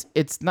has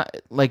it's not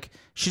like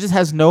she just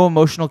has no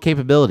emotional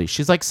capability.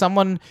 She's like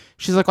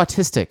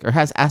autistic or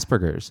has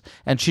Asperger's,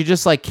 and she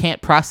just like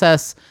can't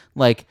process.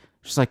 Like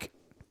she's like,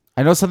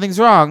 I know something's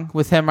wrong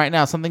with him right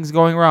now. Something's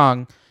going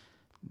wrong,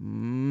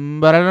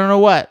 but I don't know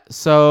what.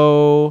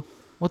 So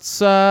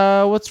what's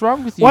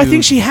wrong with you? Well, I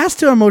think she has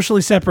to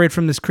emotionally separate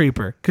from this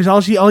creeper because all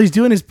he's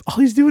doing.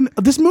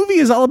 This movie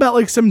is all about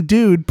like some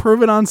dude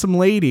perving on some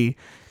lady,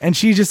 and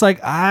she's just like,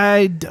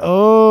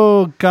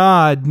 oh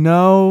God,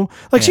 no.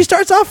 Like she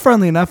starts off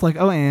friendly enough, like,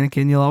 oh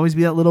Anakin, you'll always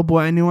be that little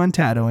boy I knew on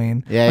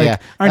Tatooine. Yeah, like, yeah.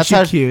 Aren't That's you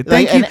how- cute?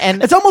 like, Thank you.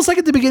 and- It's almost like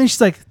at the beginning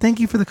she's like, thank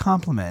you for the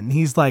compliment, and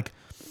he's like,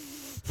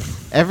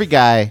 every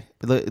guy.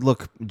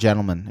 Look,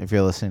 gentlemen, if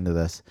you're listening to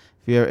this,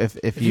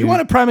 if you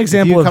want a prime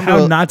example of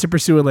how not to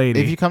pursue a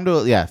lady. If you come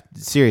to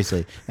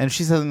seriously, and if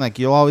she says something like,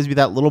 "You'll always be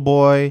that little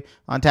boy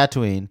on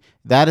Tatooine,"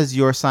 that is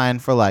your sign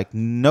for like,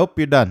 nope,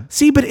 you're done.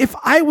 See, but if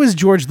I was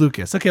George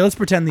Lucas, okay, let's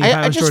pretend the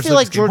I just feel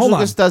like George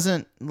Lucas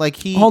doesn't like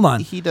he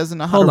doesn't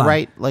know how to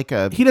write like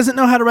a. He doesn't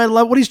know how to write a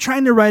love. What he's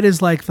trying to write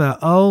is like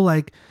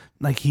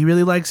like he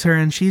really likes her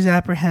and she's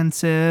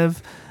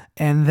apprehensive.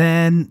 And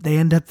then they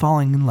end up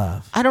falling in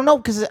love. I don't know,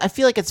 because I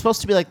feel like it's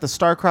supposed to be like the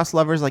star-crossed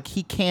lovers. Like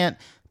he can't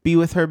be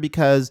with her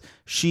because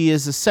she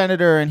is a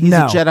senator and he's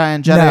a Jedi,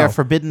 and Jedi are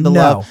forbidden to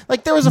love.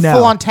 Like there was a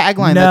full-on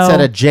tagline that said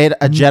a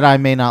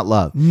Jedi may not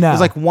love. No. It was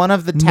like one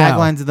of the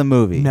taglines of the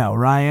movie. No,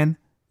 Ryan.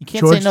 You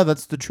can't say no.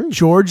 That's the truth.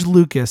 George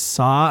Lucas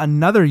saw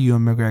another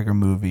Ewan McGregor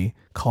movie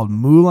called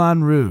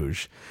Moulin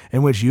Rouge,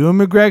 in which Ewan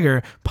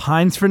McGregor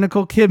pines for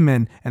Nicole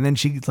Kidman, and then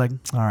she's like,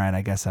 "All right,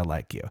 I guess I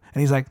like you,"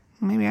 and he's like,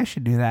 "Maybe I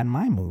should do that in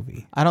my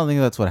movie." I don't think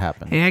that's what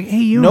happened. Hey,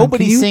 Ewan,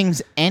 nobody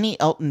sings any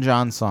Elton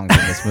John songs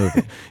in this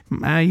movie.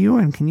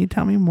 Ewan, can you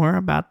tell me more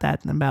about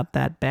that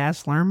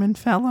Baz Luhrmann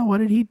fella? What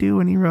did he do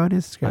when he wrote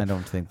his script? I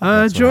don't think.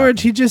 That's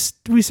George,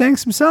 we sang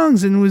some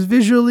songs and it was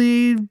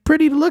visually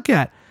pretty to look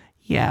at.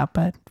 Yeah,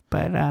 but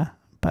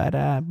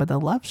the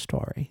love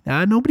story.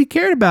 Nobody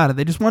cared about it.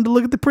 They just wanted to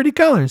look at the pretty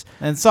colors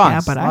and songs.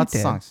 Yeah, but lots I did.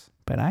 of songs.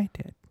 But I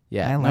did.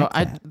 Yeah,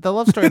 the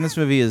love story in this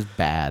movie is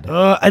bad.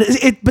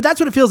 But that's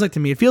what it feels like to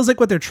me. It feels like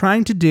what they're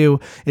trying to do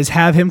is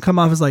have him come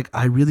off as like,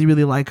 I really,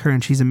 really like her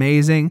and she's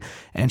amazing,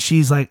 and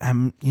she's like,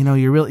 I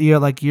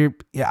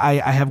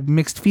have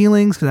mixed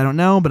feelings because I don't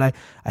know, but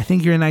I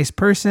think you're a nice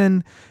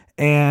person.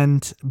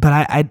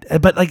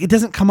 But like it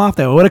doesn't come off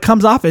that way. What it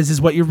comes off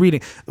is what you're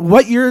reading.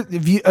 What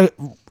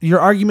your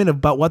argument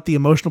about what the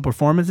emotional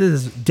performance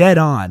is dead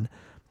on.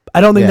 I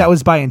don't think that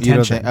was by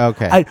intention.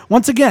 Okay.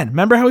 Once again,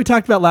 remember how we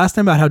talked about last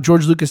time about how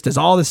George Lucas does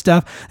all this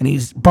stuff and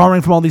he's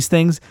borrowing from all these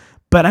things,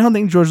 but I don't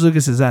think George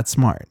Lucas is that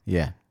smart.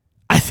 Yeah.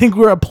 I think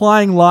we're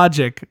applying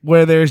logic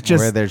where there's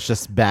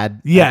just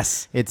bad.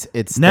 Yes.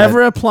 It's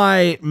never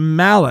apply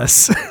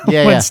malice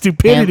when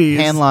stupidity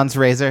is Hanlon's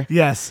razor.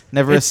 Yes.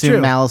 Never it's assume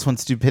true. malice when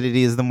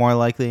stupidity is the more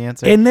likely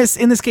answer. In this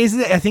case,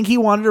 I think he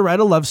wanted to write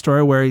a love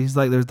story where he's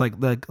like, there's like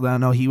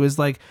he was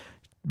like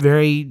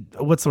very,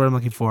 what's the word I'm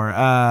looking for?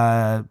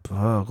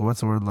 What's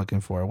the word I'm looking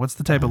for? What's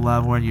the type of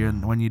love when you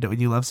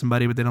love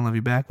somebody but they don't love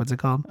you back? What's it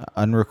called?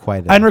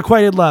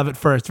 Unrequited love at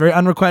first, very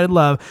unrequited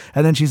love,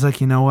 and then she's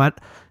like, you know what?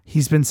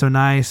 He's been so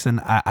nice,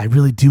 and I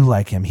really do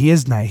like him. He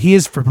is nice. He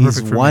is perfect.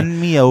 He's won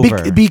me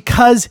over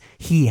because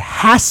he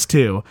has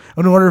to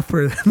in order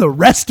for the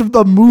rest of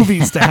the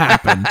movies to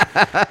happen.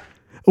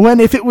 When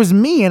if it was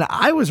me and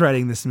I was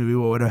writing this movie,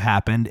 what would have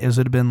happened is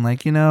it would have been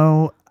like,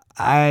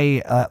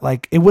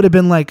 like it would have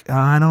been like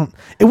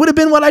it would have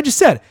been what I just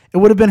said. It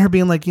would have been her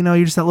being like,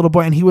 you're just that little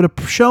boy, and he would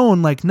have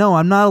shown like, no,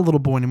 I'm not a little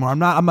boy anymore.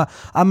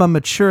 I'm a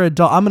mature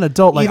adult. I'm an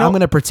adult. Like, I'm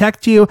gonna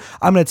protect you.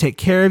 I'm gonna take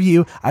care of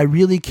you. I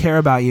really care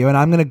about you, and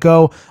I'm gonna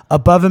go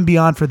above and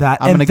beyond for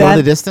that. I'm gonna go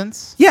the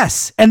distance.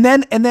 Yes, and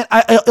then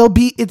it'll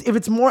be if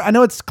it's more. I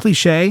know it's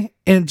cliche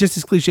and just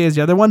as cliche as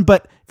the other one,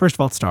 but first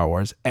of all, it's Star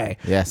Wars. A.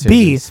 Yes.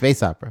 B.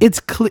 Space opera.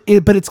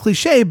 But it's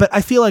cliche. But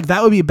I feel like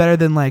that would be better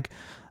than like.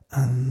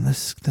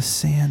 The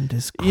sand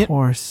is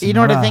coarse. You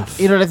know what I think?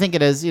 You know what I think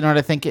it is. You know what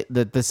I think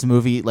that this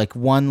movie, like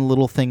one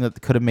little thing that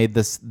could have made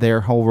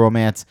their whole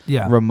romance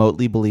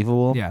remotely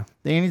believable. Yeah,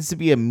 there needs to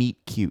be a meet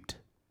cute.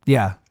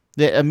 Yeah,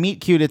 a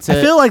meet cute.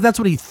 I feel like that's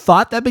what he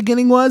thought that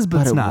beginning was,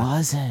 but it's not. It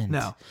wasn't.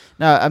 No,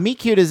 a meet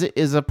cute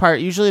is a part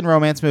usually in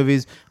romance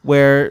movies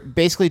where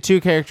basically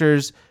two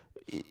characters.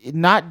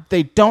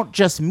 They don't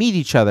just meet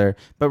each other,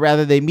 but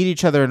rather they meet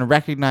each other and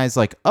recognize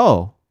like,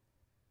 oh,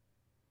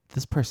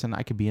 this person,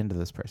 I could be into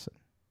this person.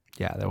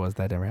 Yeah, there was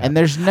that. Never happened. And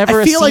there's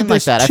never I feel a scene like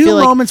there's that. two I feel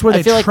like, moments where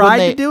they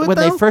tried to do it, when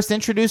though? they first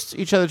introduced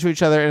each other to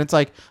each other, and it's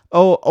like,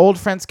 oh, old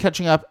friends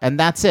catching up, and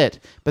that's it.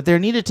 But there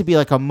needed to be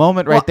like a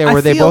moment right there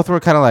where they both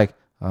were kind of like,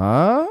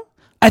 huh?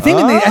 I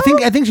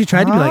think she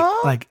tried to be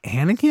like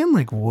Anakin,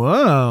 like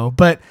whoa,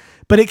 but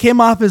it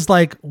came off as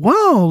like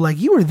whoa, like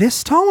you were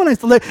this tall when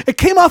it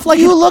came off like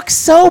you look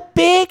so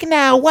big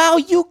now. Wow,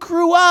 you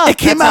grew up. It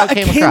came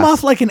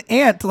off like an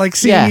ant, like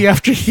seeing me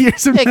after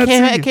years of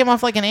it came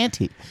off like an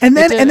auntie. And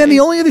then the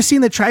only other scene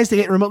that tries to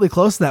get remotely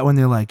close to that when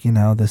they're like,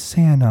 the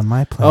sand on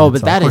my planet. Oh,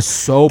 but that is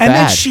so bad. And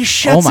then she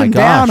shuts him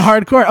down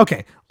hardcore.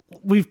 Okay,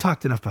 we've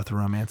talked enough about the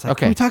romance.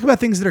 Can we talk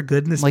about things that are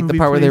good in this movie? Like the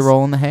part where they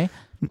roll in the hay.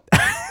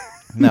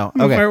 No,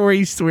 the part where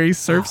he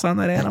surfs on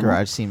that animal.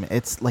 Garage scene.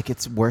 It's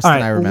worse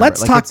than I remember.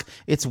 Let's talk.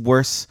 It's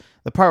worse.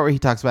 The part where he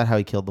talks about how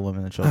he killed the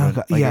women and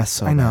children.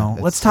 Yes, I know.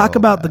 Let's talk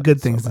about the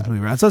good things in this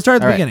movie. Right? So let's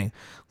start at the beginning.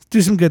 Let's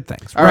do some good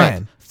things. All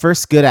right.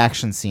 First good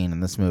action scene in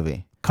this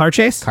movie. Car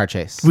chase.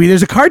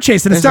 There's a car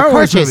chase in a Star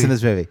Wars movie. in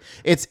this movie.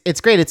 It's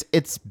great.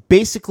 It's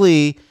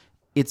basically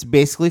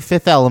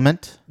Fifth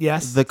Element.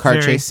 Yes, the car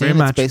chase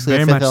scene. It's basically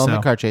a Fifth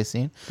Element car chase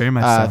scene. Very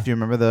much so. If you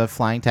remember the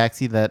flying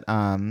taxi that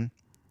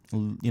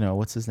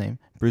what's his name?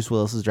 Bruce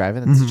Willis is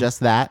driving. It's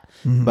just that,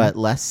 but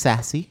less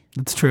sassy.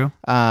 It's true.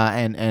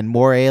 And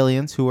more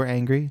aliens who are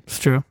angry. It's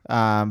true.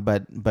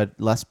 But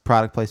less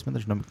product placement.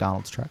 There's no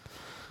McDonald's truck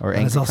or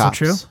angry also cops.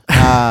 True.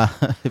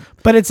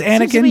 But it's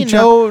Anakin.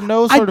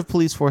 No sort of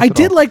police force. I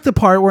did like the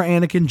part where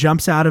Anakin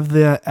jumps out of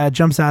the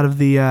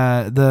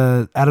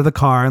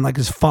car and like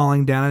is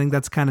falling down. I think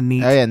that's kind of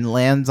neat. Oh, yeah, and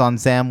lands on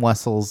Sam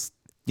Wessel's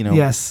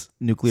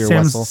nuclear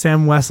vessel.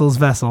 Sam Wessel's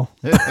vessel.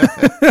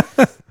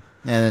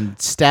 And then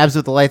stabs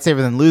with the lightsaber,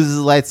 then loses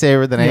the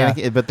lightsaber. Then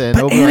Anakin, but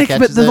Obi-Wan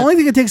catches But the only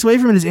thing it takes away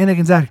from it is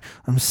Anakin's act.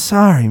 I'm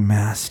sorry,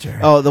 Master.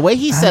 Oh, the way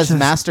he says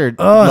 "Master,"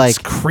 it's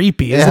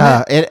creepy,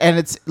 isn't it? And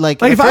it's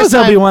like if I was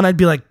Obi-Wan, I'd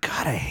be like,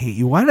 God, I hate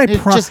you. Why did I?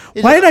 If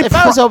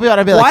I was Obi-Wan,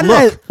 I'd be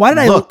like, why did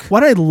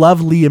I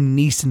love Liam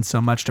Neeson so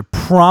much to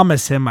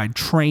promise him I'd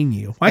train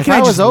you? Why if can't I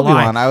I was just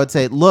Obi-Wan, lie? I would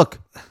say, look,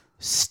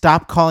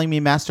 stop calling me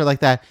Master like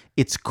that.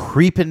 It's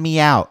creeping me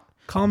out.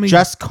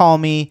 Just call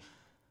me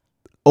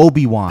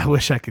Obi-Wan. I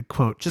wish I could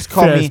quote. Just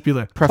call me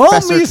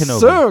Professor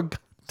Kenobi.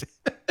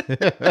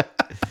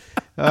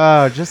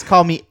 Just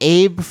call me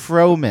Abe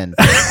Froman.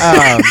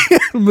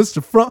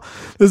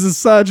 Mr. This is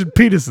Sergeant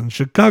Peterson,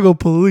 Chicago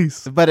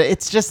Police. But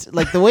it's just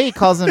like the way he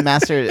calls him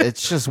Master.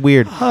 It's just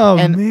weird. Oh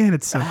man,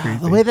 it's so creepy.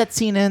 The way that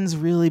scene ends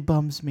really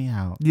bums me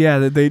out. Yeah,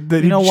 you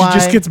know she why?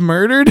 just gets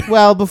murdered.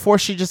 Well, before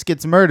she just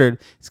gets murdered,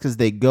 it's because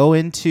they go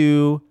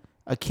into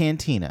a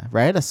cantina,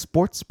 right? A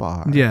sports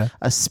bar. Yeah.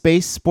 A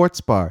space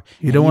sports bar.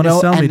 You don't want to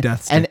sell me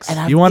death sticks.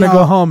 And you want to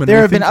go home and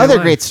there have been rethink your other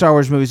life. great Star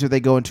Wars movies where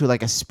they go into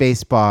like a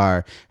space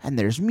bar and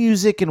there's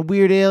music and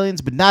weird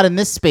aliens, but not in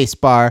this space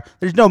bar.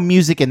 There's no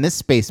music in this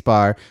space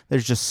bar.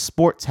 There's just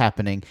sports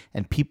happening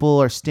and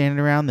people are standing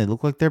around. They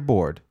look like they're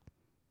bored.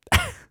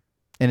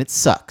 And it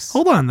sucks.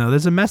 Hold on though.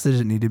 There's a message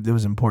that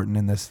was important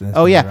in this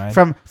oh movie, yeah,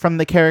 right? from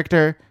the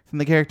character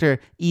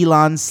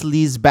Elon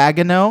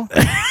Sleazebagano.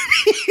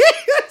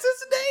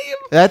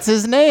 That's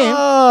his name.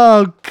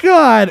 Oh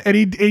God! And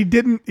he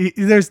didn't.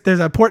 There's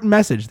an important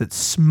message that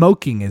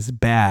smoking is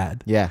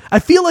bad. Yeah. I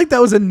feel like that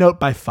was a note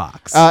by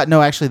Fox.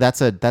 No, actually,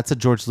 that's a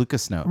George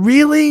Lucas note.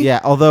 Really? Yeah.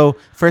 Although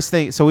first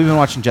thing, so we've been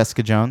watching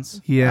Jessica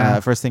Jones. Yeah.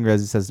 First thing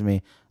Rosie says to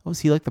me, "Oh,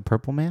 is he like the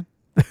Purple Man?"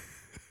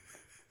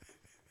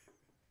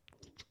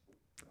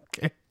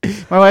 Okay.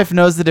 My wife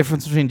knows the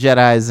difference between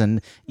Jedis and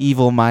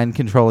evil mind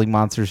controlling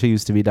monsters who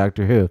used to be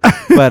Doctor Who.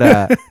 But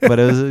it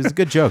was a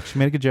good joke. She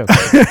made a good joke.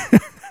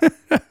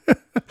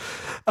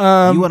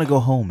 You want to go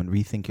home and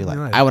rethink your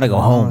life. I want to go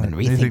home and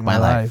rethink my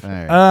life. All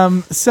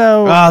right.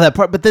 So that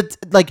part, but that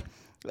like,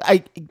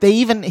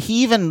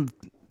 he even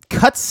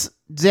cuts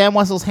Sam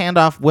Wessel's hand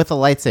off with a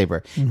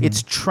lightsaber. Mm-hmm.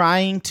 It's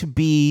trying to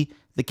be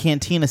the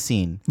cantina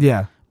scene.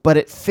 Yeah. But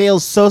it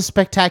fails so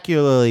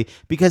spectacularly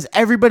because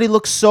everybody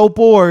looks so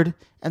bored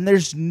and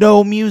there's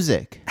no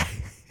music.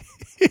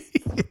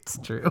 It's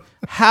true.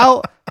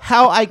 How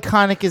how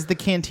iconic is the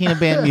Cantina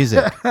Band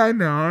music? I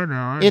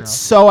know. It's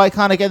so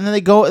iconic, and then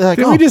they're like,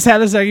 We just had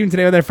this argument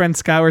today with our friend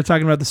Scott. We were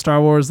talking about the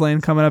Star Wars lane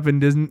coming up in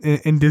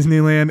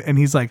Disneyland, and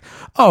he's like,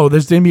 "Oh,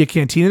 there's gonna be a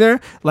cantina there.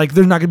 Like,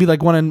 there's not gonna be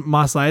like one in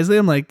Mos Eisley."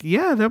 I'm like,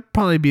 "Yeah, they'll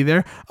probably be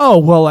there." Oh,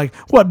 well, like,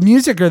 what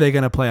music are they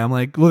gonna play? I'm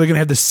like, "Well, they're gonna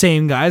have the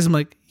same guys." I'm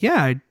like,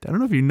 "Yeah, I don't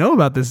know if you know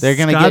about this. they're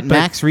gonna Scott, get but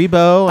Max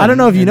Rebo. I don't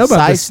know if you know about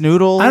Cy this.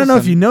 Snoodles. I don't know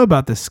if you know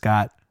about this,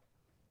 Scott."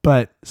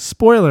 But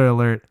spoiler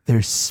alert: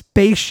 there's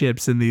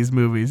spaceships in these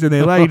movies, and they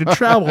allow you to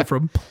travel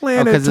from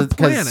planet to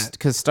planet.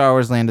 Because Star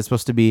Wars Land is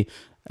supposed to be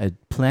a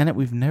planet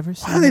we've never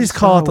seen. Why don't they just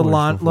call it the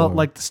before?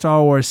 like the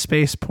Star Wars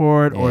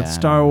spaceport or Yeah,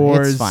 Star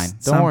Wars? It's fine.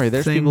 Don't worry.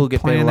 There's people who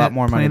get paid a lot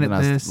more money than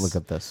us to look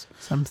up this.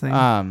 Something.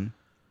 Um,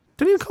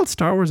 Don't even call it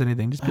Star Wars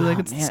anything. Just be like,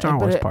 it's the Star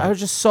Wars part. I was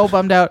just so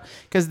bummed out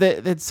because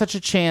it's such a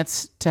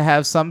chance to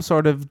have some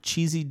sort of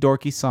cheesy,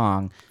 dorky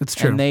song. It's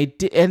true. And they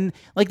didn't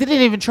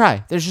even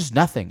try. There's just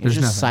nothing. It's There's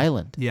just nothing.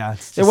 silent. Yeah.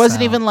 It's There just wasn't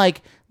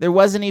silent.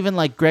 even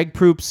like Greg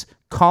Proops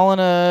calling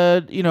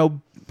a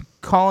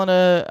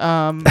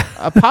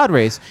pod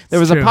race. There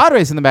was true. a pod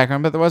race in the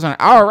background, but there wasn't.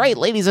 All right,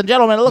 ladies and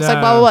gentlemen, it looks like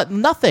blah blah blah.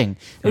 Nothing.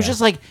 It was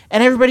just like,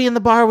 and everybody in the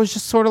bar was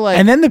just sort of like.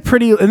 And then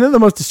the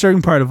most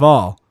disturbing part of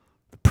all,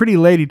 the pretty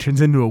lady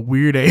turns into a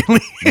weird alien.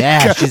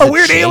 Yeah, she's a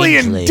weird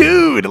alien changeling.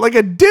 dude, like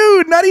a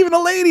dude, not even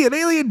a lady, an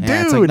alien dude.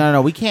 Yeah, it's like,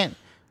 no,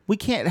 we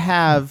can't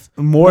have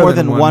more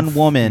than one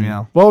woman.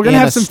 female. Well, we're gonna in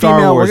have a some Star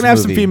female. Wars We're gonna have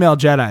some movie. female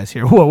Jedis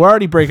here. Whoa, we're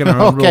already breaking our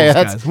own Okay, rules,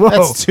 that's guys. Whoa.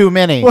 that's too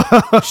many.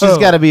 She's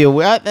got to be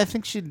I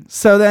think she'd.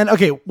 So then,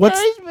 okay,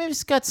 what's Maybe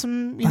she's got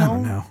some,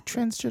 don't know.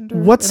 transgender.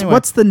 what's Anyway.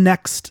 what's the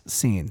next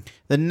scene?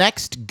 The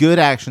next good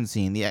action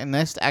scene, the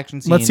next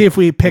action scene. Let's see if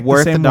we pick the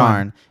worth same the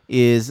darn one.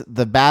 is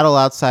the battle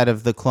outside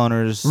of the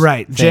cloners.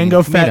 Right, thing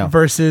Jango in Fett Kamino,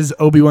 versus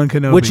Obi-Wan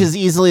Kenobi, which is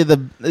easily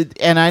the.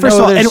 And I First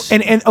know of all, there's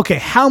and okay,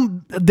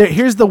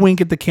 here's the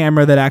wink at the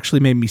camera that actually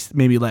made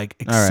me like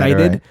All right,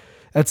 excited. all right.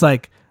 It's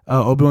like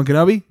Obi-Wan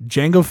Kenobi,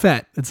 Jango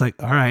Fett. It's like,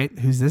 all right,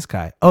 who's this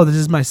guy? Oh, this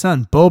is my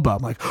son, Boba.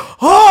 I'm like,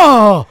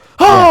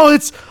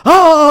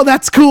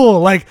 that's cool.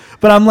 Like,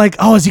 but I'm like,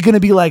 oh, is he gonna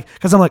be like?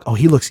 Because I'm like, oh,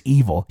 he looks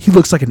evil. He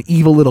looks like an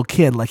evil little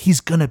kid. Like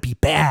he's gonna be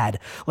bad,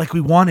 like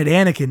we wanted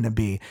Anakin to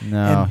be. no,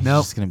 And he's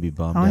nope. just gonna be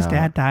bummed Oh, his out.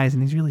 dad dies,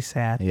 and he's really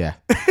sad. Yeah,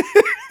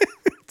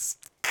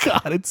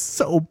 God, it's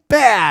so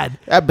bad.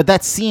 but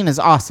that scene is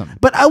awesome.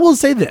 But I will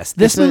say this: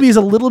 It's movie is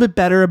a little bit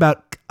better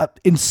about.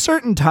 In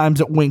certain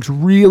times, it winks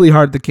really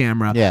hard at the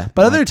camera. Yeah,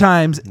 but other like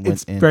times, when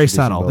it's very introducing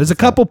subtle. Boba There's a Fett.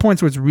 couple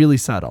points where it's really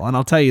subtle, and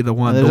I'll tell you the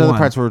one. And there's the other one.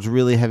 parts where it's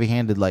really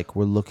heavy-handed, like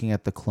we're looking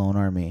at the clone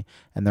army,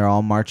 and they're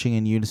all marching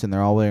in unison.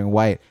 They're all wearing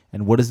white,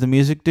 and what does the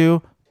music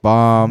do?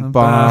 Bum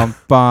bum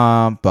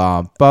bum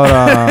bum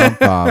ba-dum,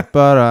 bum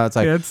ba-dum. It's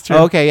like, Yeah, it's true.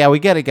 okay, yeah, we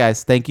get it,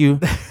 guys. Thank you,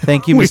 We-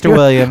 Mr.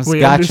 Williams. we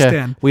Gotcha.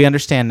 understand. We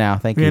understand now.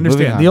 Thank We you. Moving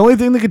understand. on. The only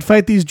thing that could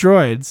fight these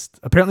droids,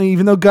 apparently,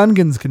 even though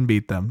Gungans can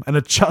beat them, and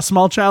a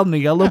small child in a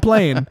yellow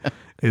plane,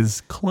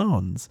 is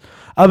clones.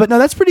 But no,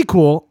 that's pretty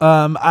cool.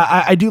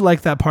 I do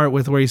like that part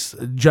with where he's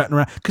jutting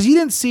around because you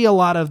didn't see a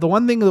lot of the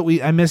one thing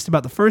that I missed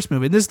about the first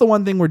movie. And this is the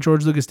one thing where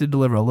George Lucas did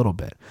deliver a little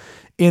bit.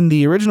 In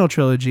the original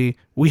trilogy,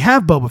 we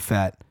have Boba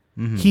Fett.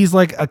 Mm-hmm. He's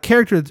like a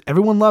character that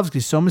everyone loves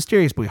because he's so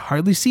mysterious, but we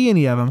hardly see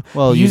any of him.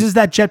 Well, he you- uses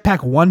that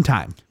jetpack one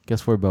time.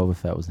 Guess where Boba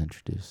Fett was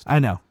introduced? I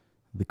know.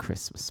 The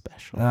Christmas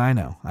special. I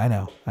know.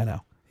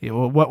 Yeah,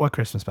 well, what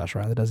Christmas special?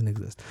 Right? That doesn't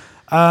exist.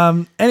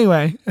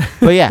 Anyway,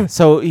 But yeah,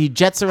 so he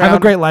jets around. have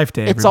a great life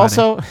day. It's everybody.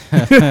 also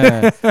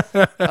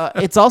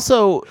it's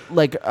also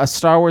like a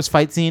Star Wars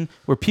fight scene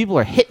where people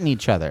are hitting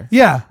each other.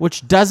 Yeah.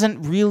 Which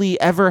doesn't really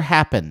ever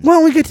happen.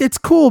 Well, it's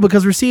cool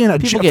because we're seeing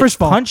People get first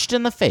of all, punched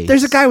in the face.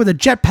 there's a guy with a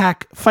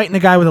jetpack fighting a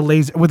guy with a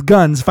laser with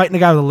guns fighting a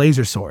guy with a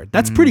laser sword.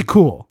 That's pretty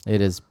cool.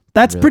 It is.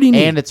 That's really- pretty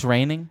neat. And it's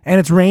raining. And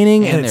it's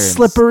raining and, And it's there's-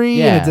 slippery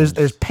yeah. and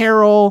there's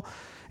peril.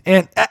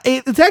 And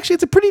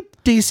it's a pretty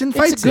decent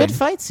fight It's a good scene.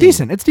 fight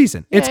scene. It's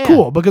decent. It's Yeah,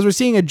 cool because we're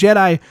seeing a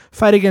Jedi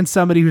fight against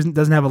somebody who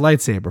doesn't have a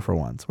lightsaber for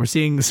once. We're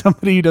seeing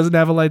somebody who doesn't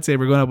have a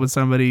lightsaber going up with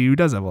somebody who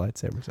does have a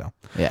lightsaber. So,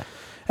 Yeah.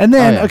 and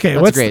then Oh, yeah. okay,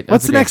 That's what's great.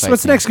 what's That's the a great next fight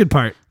what's the scene. next good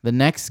part? The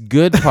next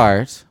good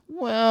part.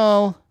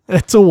 Well,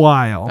 It's a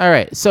while. all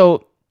right.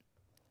 So,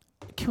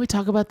 can we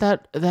talk about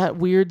that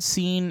weird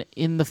scene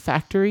in the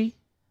factory?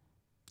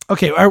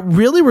 Okay,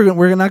 really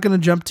we're not going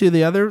to jump to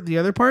the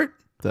other part?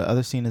 The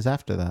other scene is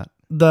after that.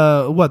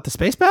 The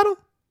space battle?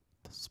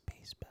 The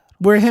space battle.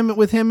 Where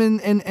with him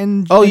and Oh,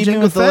 and you mean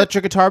Jango with the Fett?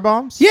 electric guitar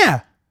bombs?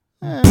 Yeah.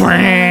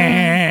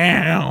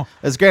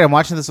 It's great. I'm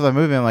watching this with my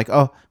movie. I'm like,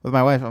 oh, with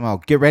my wife. I'm all,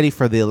 get ready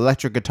for the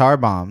electric guitar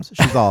bombs.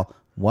 She's all,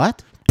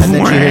 what? And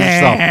then she hears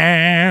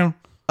herself,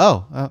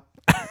 oh,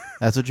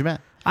 that's what you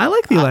meant. I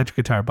like the electric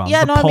guitar bombs.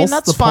 yeah, the no, I mean, pulse,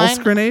 that's the pulse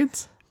fine.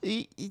 grenades,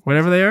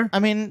 whatever they are. I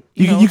mean,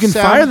 You can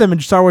sound, fire them in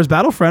Star Wars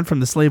Battlefront from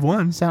the Slave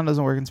One. Sound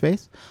doesn't work in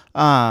space.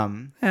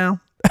 Yeah.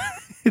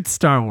 It's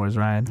Star Wars,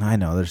 Ryan. I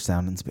know there's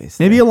sound in space.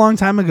 Maybe there. a long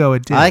time ago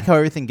it did. I like how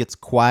everything gets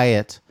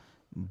quiet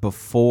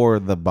before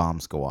the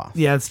bombs go off.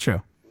 Yeah, it's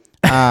true.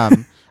 I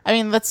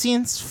mean, that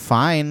scene's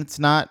fine. It's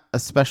not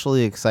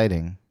especially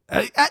exciting.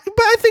 But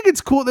I think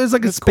it's cool. There's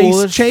like a It's cool. space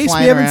They're chase. We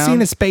flying haven't around.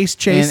 seen a space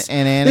chase.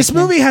 And this Anakin-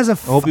 movie has a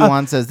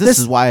Obi-Wan says, "This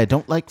is why I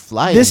don't like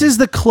flying." This is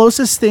the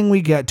closest thing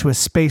we get to a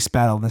space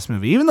battle in this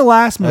movie. Even the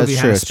last movie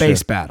had a it's space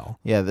true. battle.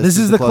 Yeah, this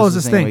is the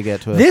closest thing we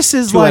get to. This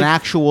is to like an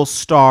actual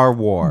Star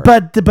War.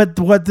 But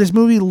what this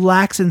movie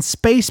lacks in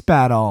space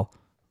battle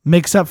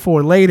makes up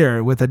for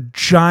later with a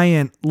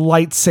giant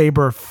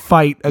lightsaber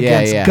fight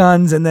against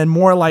guns and then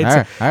more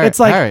lightsabers. All right, It's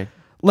like all right.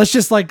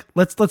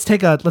 let's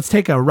take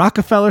a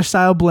Rockefeller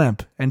style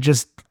blimp and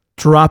just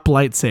drop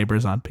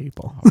lightsabers on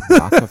people.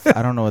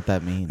 I don't know what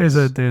that means.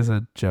 There's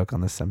a joke on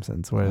The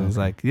Simpsons where it's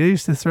like you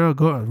used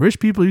to rich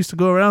people used to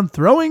go around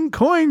throwing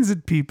coins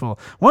at people.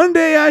 One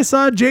day I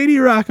saw J.D.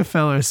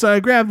 Rockefeller, so I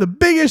grabbed the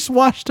biggest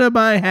wash tub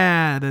I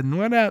had and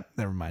went out.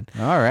 Never mind.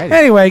 All right.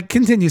 Anyway,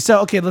 continue.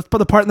 So okay, let's put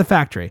the part in the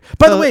factory.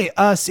 By the way,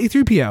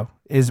 C-3PO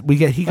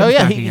he comes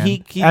back again,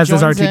 he as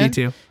does joins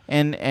R2D2.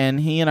 in,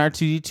 and he and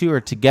R2D2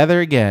 are together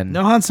again.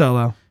 No Han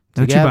Solo.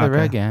 No together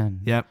Chewbacca.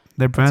 again. Yep,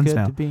 they're It's friends good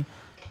now. to be.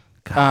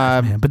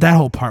 Man, but that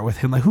whole part with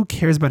him, like, who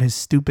cares about his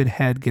stupid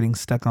head getting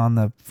stuck on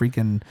the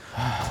freaking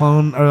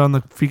clone or on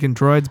the freaking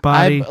droid's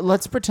body?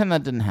 Let's pretend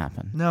that didn't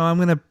happen. No, I'm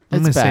gonna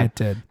say bad. it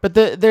did. But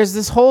there's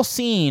this whole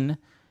scene.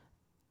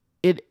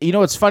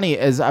 What's funny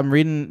is I'm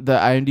reading the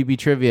IMDb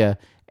trivia,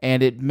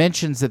 and it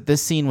mentions that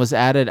this scene was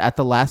added at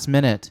the last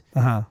minute,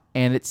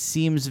 and it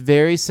seems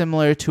very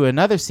similar to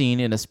another scene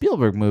in a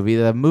Spielberg movie,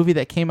 the movie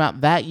that came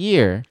out that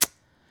year.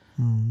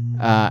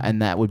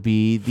 And that would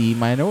be the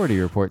Minority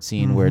Report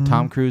scene where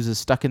Tom Cruise is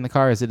stuck in the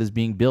car as it is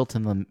being built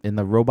in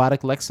the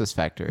robotic Lexus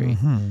factory,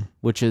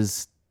 which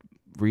is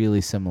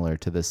really similar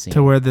to this scene.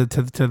 To where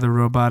to the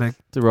robotic.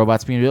 The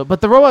robot's being built,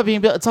 but the robot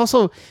being built, it's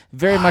also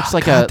very much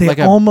like God, they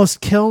a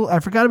almost kill. I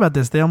forgot about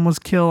this. They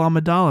almost kill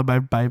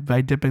Amidala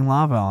by dipping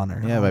lava on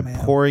her. yeah, by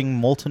pouring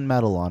molten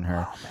metal on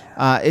her.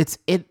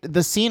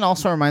 The scene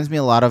also reminds me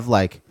a lot of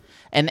like.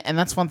 And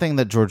that's one thing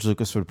that George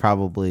Lucas would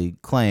probably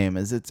claim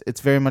is it's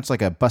very much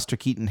like a Buster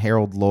Keaton,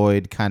 Harold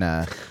Lloyd kind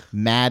of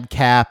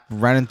madcap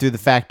running through the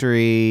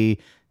factory,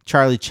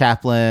 Charlie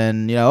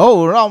Chaplin. It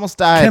almost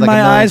died. Can like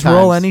my eyes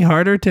roll times. any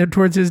harder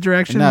towards his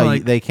direction? No,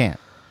 they can't.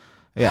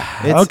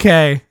 Yeah.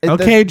 Okay,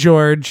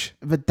 George.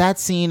 But that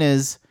scene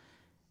is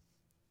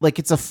like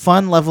it's a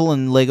fun level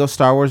in Lego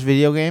Star Wars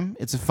video game.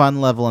 It's a fun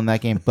level in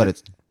that game, but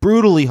it's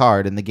brutally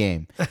hard in the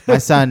game. My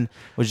son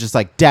was just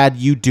like, "Dad,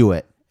 you do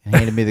it." And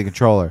handed me the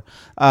controller.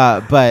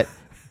 But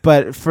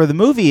for the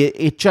movie,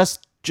 it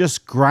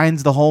just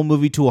grinds the whole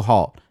movie to a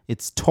halt.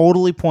 It's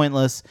totally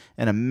pointless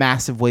and a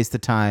massive waste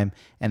of time,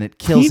 and it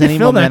kills any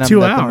momentum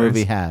that the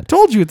movie had.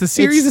 Told you, it's a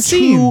series of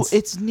scenes.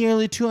 It's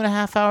nearly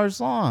 2.5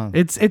 hours long.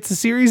 It's a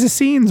series of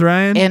scenes,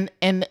 Ryan.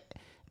 And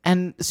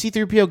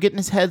C-3PO getting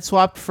his head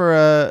swapped for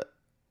a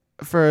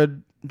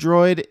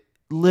droid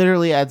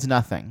literally adds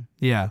nothing.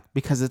 Yeah,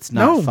 because it's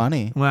not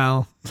funny.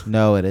 Well,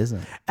 no, it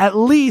isn't. At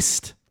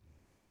least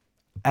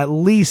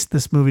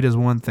this movie does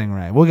one thing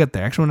right. We'll get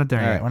there. Actually, we're not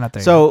there yet. Right. We're not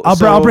there. So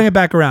yet. I'll bring it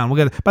back around.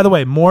 We'll get. By the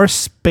way, more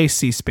space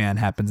C-SPAN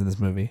happens in this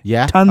movie.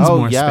 Yeah, tons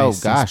more. Yeah,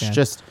 space gosh, C-SPAN.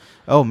 just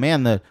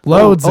man, the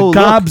loads of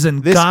gobs look,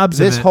 and this, gobs.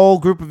 This of it. whole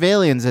group of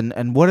aliens,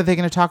 and what are they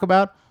going to talk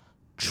about?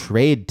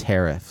 Trade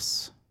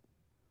tariffs.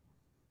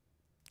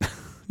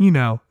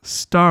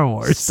 Star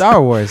Wars.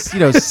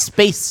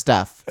 Space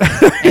stuff.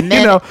 And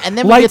then, and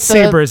then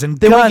lightsabers and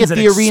guns we get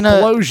the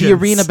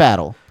and arena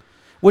battle,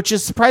 which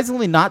is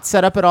surprisingly not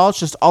set up at all. It's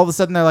just all of a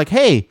sudden they're like,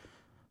 "Hey,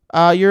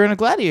 you're in a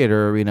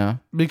gladiator arena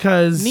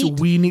because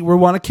Neat. we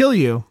want to kill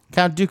you."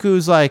 Count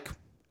Dooku's like,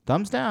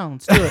 thumbs down,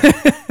 let's do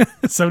it.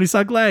 Somebody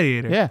saw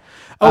Gladiator. Yeah.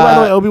 Oh, by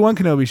the way, Obi-Wan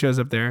Kenobi shows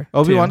up there.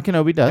 Obi-Wan too.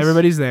 Kenobi does.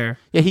 Everybody's there.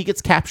 Yeah, he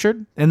gets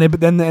captured. And then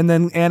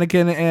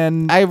Anakin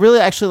and I really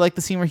actually like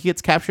the scene where he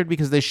gets captured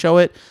because they show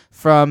it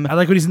from. I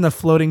like when he's in the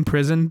floating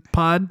prison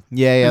pod.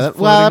 Yeah. He's That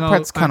floating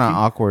part's kind of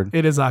all awkward.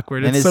 It is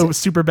awkward. And It's so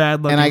super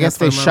bad looking. And I guess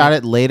they shot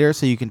it later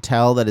so you can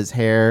tell that his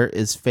hair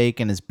is fake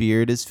and his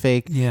beard is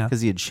fake. Yeah.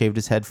 Because he had shaved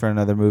his head for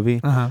another movie.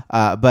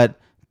 Uh-huh. But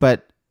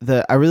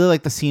I really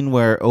like the scene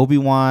where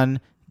Obi-Wan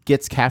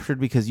gets captured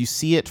because you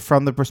see it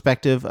from the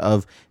perspective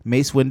of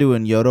Mace Windu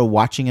and Yoda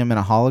watching him in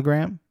a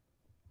hologram.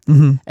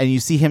 Mm-hmm. And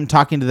you see him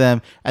talking to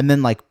them and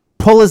then like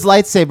pull his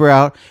lightsaber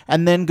out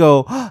and then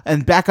go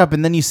and back up,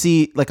 and then you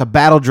see like a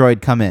battle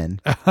droid come in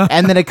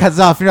and then it cuts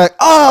off and you're like,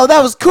 "Oh,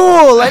 that was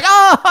cool." Like,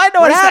 "Oh, I know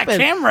what happened."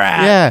 That camera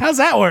at? Yeah. How's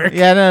that work?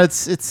 Yeah, no,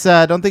 it's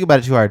don't think about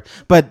it too hard.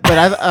 But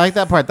I like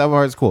that part. That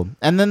part is cool.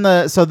 And then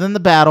the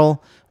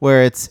battle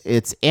where it's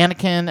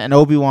Anakin and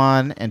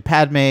Obi-Wan and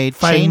Padme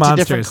chained to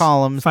different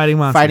columns fighting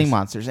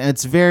monsters. And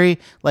it's very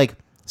like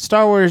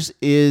Star Wars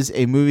is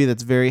a movie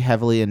that's very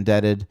heavily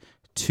indebted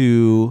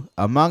to,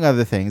 among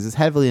other things, it's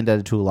heavily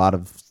indebted to a lot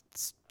of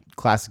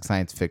classic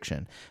science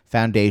fiction.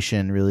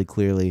 Foundation, really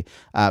clearly.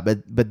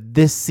 But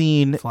this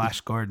scene,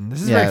 Flash Gordon.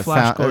 This is very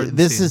Flash Gordon.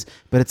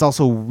 But it's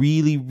also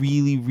really,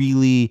 really,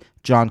 really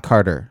John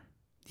Carter.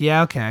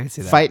 Yeah, okay, I can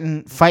see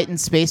that. Fighting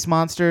space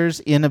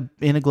monsters in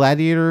a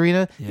gladiator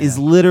arena is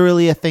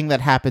literally a thing that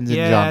happens in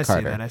John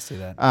Carter. I see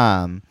that.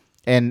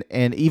 and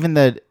even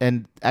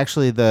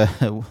actually the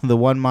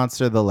one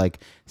monster, the like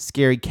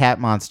scary cat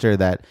monster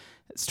that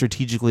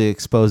strategically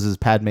exposes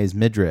Padme's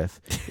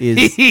midriff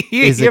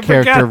is a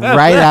character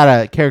right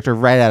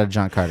out of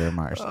John Carter of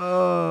Mars.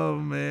 Oh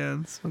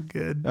man, so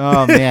good.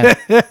 Oh man,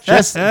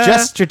 just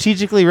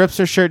strategically rips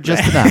her shirt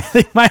just enough.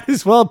 They might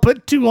as well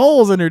put 2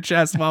 holes in her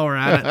chest while we're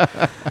at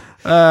it.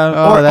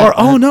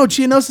 Oh no,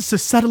 Geonosis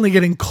is suddenly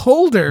getting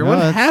colder.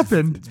 What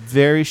happened?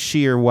 Very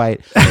sheer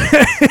white.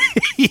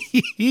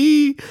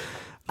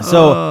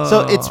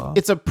 So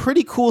it's a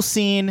pretty cool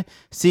scene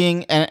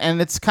seeing,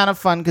 and it's kind of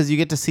fun because you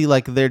get to see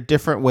like their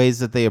different ways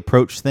that they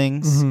approach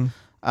things.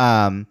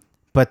 Mm-hmm.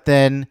 But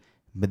then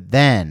the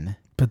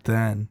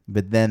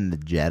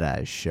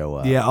Jedi show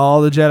up. Yeah,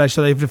 all the Jedi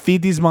show. They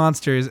defeat these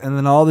monsters, and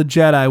then all the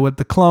Jedi with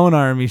the clone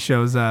army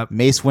shows up.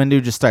 Mace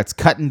Windu just starts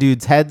cutting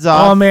dudes' heads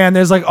off. Oh man,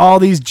 there's like all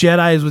these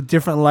Jedis with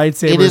different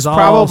lightsabers. It is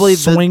probably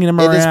swinging them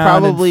around. It is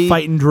probably and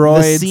fighting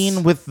droids. The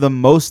scene with the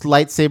most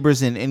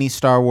lightsabers in any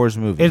Star Wars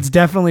movie. It's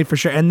definitely for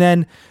sure. And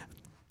then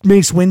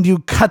Mace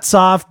Windu cuts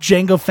off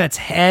Jango Fett's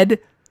head.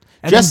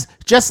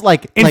 Just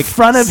like in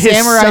front of his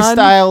samurai son.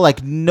 style,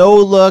 like no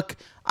look.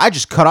 I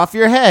just cut off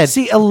your head.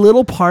 See, a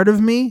little part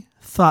of me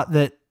thought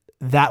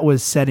that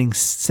was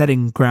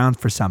setting ground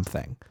for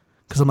something.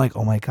 Because I'm like,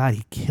 oh my God,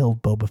 he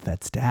killed Boba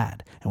Fett's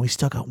dad. And we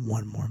still got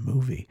one more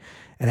movie.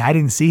 And I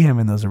didn't see him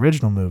in those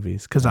original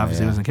movies because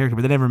obviously he wasn't a character,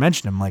 but they never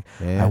mentioned him. Like,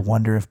 I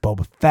wonder if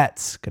Boba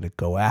Fett's going to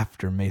go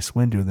after Mace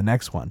Windu in the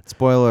next one.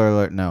 Spoiler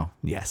alert, no.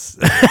 Yes.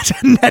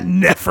 That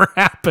never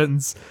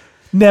happens.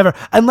 Never.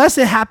 Unless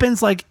it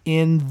happens like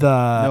in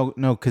the...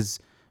 No, because...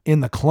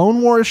 in the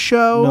Clone Wars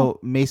show? No,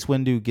 Mace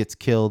Windu gets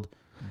killed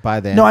by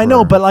the No, Emperor. I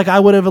know, but like I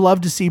would have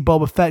loved to see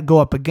Boba Fett go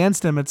up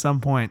against him at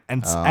some point.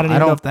 And I don't even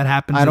know if that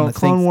happens in the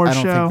Clone Wars show.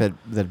 I don't think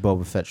that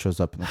Boba Fett shows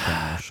up in the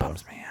Clone Wars show.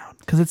 Bums me out.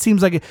 Because it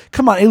seems like...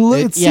 Come on,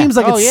 it seems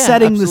like it's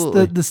setting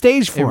the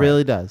stage for it. It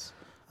really does.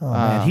 Oh,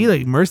 man. He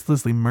like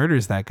mercilessly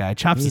murders that guy.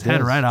 Chops his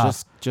head right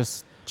off.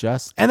 Just.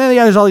 And then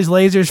there's all these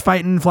lasers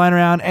fighting, flying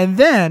around. And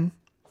then,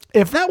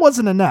 if that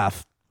wasn't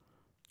enough...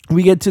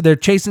 we get to they're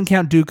chasing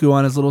Count Dooku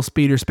on his little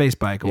speeder space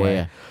bike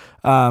away.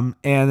 Yeah.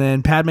 And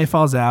then Padme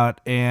falls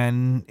out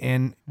and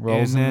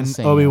Rolls in then the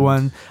sand.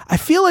 Obi-Wan. I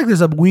feel like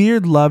there's a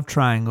weird love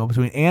triangle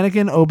between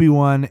Anakin,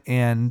 Obi-Wan,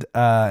 and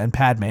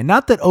Padme.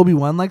 Not that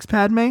Obi-Wan likes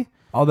Padme,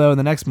 although in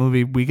the next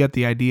movie we get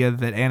the idea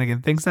that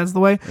Anakin thinks that's the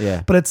way.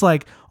 Yeah. But it's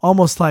like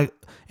almost like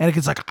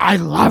Anakin's like, I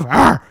love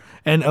her.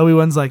 And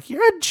Obi-Wan's like,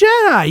 you're a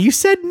Jedi. You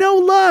said no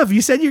love.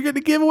 You said you're going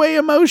to give away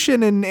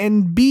emotion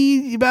and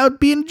be about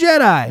being a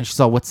Jedi. And she's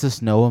all, what's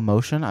this no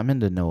emotion? I'm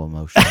into no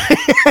emotion.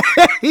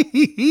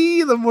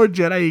 The more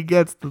Jedi he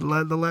gets, the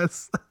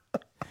less.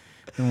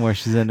 The more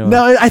she's into it.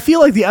 No, I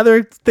feel like the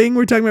other thing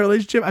we're talking about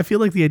relationship, I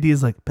feel like the idea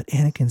is like, but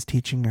Anakin's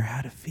teaching her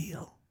how to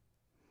feel.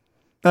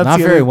 That's Not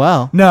the very other-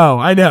 well. No,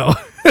 I know.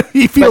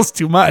 He feels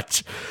too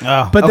much.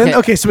 Oh, But then,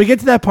 okay, so we get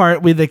to that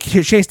part where they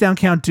chase down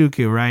Count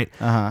Dooku, right?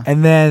 Uh-huh.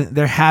 And then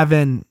they're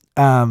having,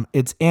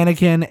 it's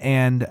Anakin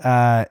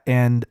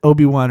and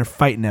Obi-Wan are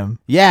fighting him.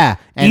 Yeah.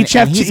 Each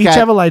have a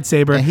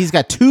lightsaber. And he's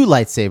got 2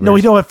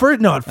 lightsabers.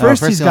 No, at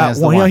first he's got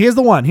one. He has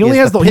the one. He only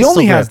has the one. He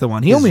only has the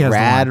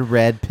one.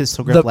 red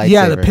pistol grip lightsaber.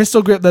 Yeah, the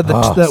pistol grip,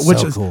 which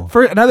so is cool.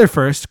 another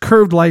first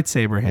curved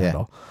lightsaber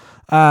handle.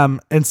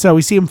 And so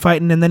we see him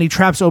fighting, and then he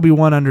traps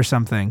Obi-Wan under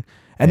something.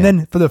 And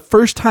then for the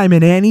first time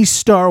in any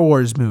Star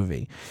Wars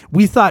movie,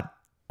 we thought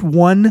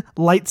one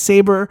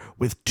lightsaber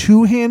with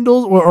 2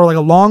 handles or like a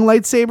long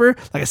lightsaber,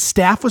 like a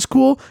staff was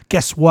cool.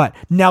 Guess what?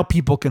 Now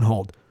people can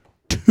hold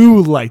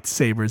 2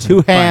 lightsabers.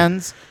 2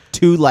 hands,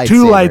 2 lightsabers.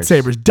 2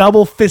 lightsabers,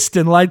 double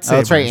fisting lightsabers. Oh,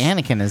 that's right.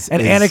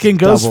 Anakin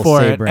goes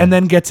for it sabering. and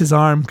then gets his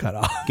arm cut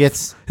off.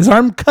 Gets his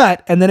arm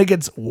cut and then it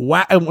gets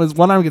one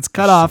arm gets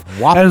cut off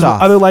whopped and his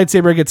off. other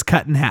lightsaber gets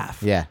cut in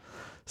half. Yeah.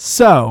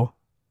 So,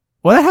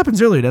 well, that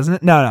happens earlier, doesn't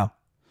it? No.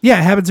 Yeah,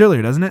 it happens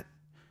earlier, doesn't it?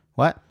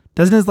 What?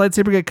 Doesn't his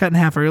lightsaber get cut in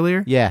half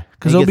earlier? Yeah.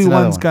 Because He gets another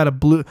Obi-Wan's one. got a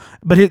blue...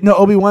 But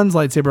Obi-Wan's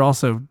lightsaber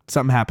also,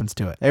 something happens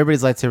to it.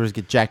 Everybody's lightsabers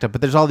get jacked up, but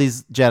there's all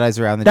these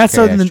Jedis around that That's just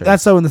so. carry extras.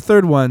 That's so. In the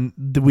third one,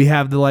 we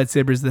have the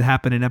lightsabers that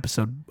happen in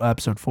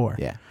episode 4.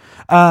 Yeah.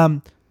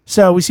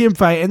 So we see him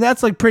fight, and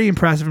that's like pretty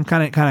impressive and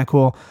kind of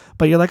cool.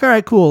 But you're like, all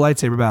right, cool,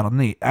 lightsaber battle,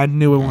 neat. I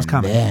knew it was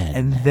coming.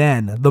 And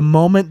then the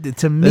moment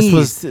to me, This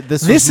was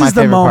this my is the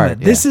favorite moment. part,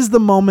 yeah. This is the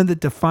moment that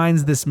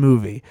defines this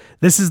movie.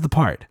 This is the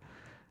part.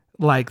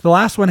 Like the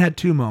last one had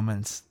 2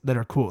 moments that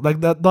are cool. Like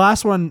the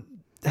last one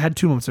had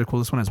 2 moments that are cool.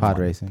 This one has Pod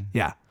one. racing.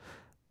 Yeah.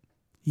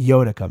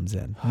 Yoda comes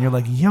in, and you're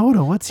like,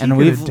 Yoda, what's he And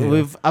gonna do?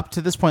 we've up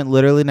to this point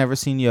literally never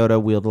seen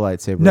Yoda wield a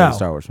lightsaber in no a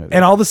Star Wars movie.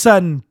 And all of a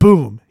sudden,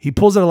 boom, he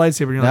pulls out a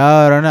lightsaber. And you're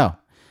like, No.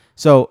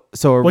 So he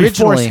force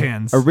originally,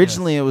 hands,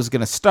 it was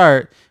gonna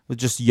start with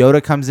just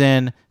Yoda comes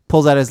in,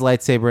 pulls out his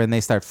lightsaber, and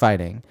they start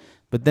fighting.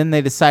 But then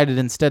they decided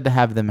instead to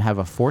have them have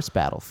a force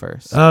battle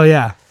first. oh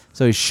yeah.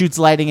 So he shoots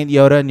lightning at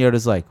Yoda, and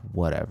Yoda's like,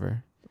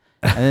 whatever.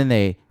 And then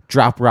they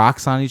drop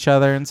rocks on each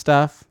other and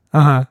stuff.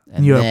 And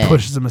And Yoda then-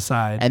 pushes him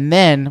aside. And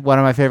then one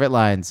of my favorite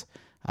lines,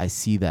 I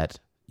see that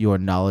your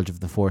knowledge of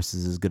the Force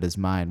is as good as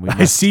mine.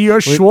 I see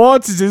your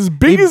Schwartz is as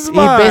big as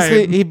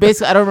mine. He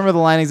basically, I don't remember the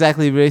line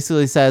exactly. He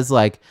basically says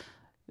like,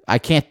 I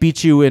can't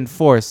beat you in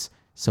Force,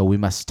 so we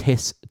must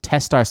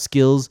test our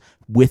skills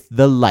with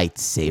the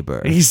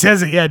lightsaber. He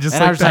says it, just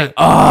and like I was that. like,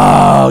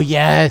 oh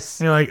yes.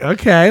 And you're like,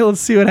 okay, let's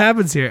see what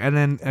happens here. And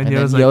then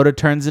Yoda's like, Yoda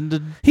turns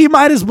into. he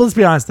might as well. Let's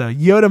be honest though.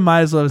 Yoda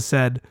might as well have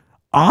said,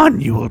 "On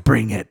you will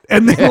bring it,"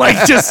 and then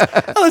like just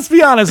let's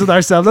be honest with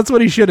ourselves. That's what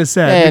he should have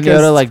said. And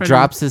because Yoda it's like pretty-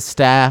 drops his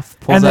staff,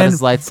 pulls and out then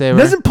his lightsaber.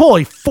 Doesn't pull.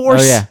 He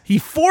Oh,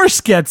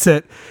 force gets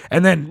it,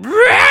 and then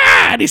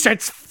and he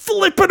starts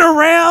flipping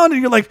around,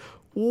 and you're like,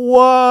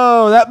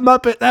 whoa, that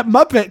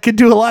Muppet could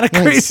do a lot of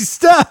crazy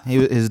stuff. He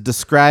is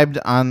described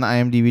on the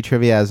IMDb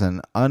trivia as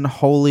an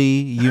unholy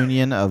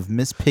union of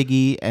Miss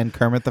Piggy and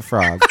Kermit the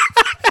Frog.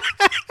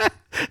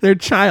 Their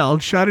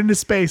child shot into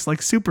space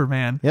like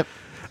Superman. Yep.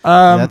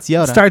 That's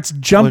Yoda. Starts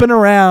jumping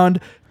around,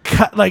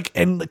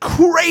 and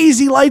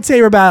crazy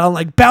lightsaber battle,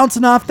 like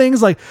bouncing off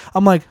things. Like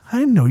I'm like, I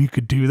didn't know you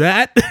could do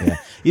that. Yeah.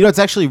 You know what's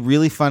actually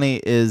really funny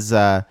is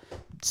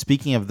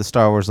speaking of the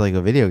Star Wars Lego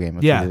video game,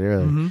 which we did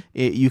earlier,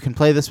 you can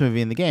play this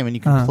movie in the game, and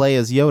you can play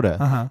as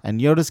Yoda.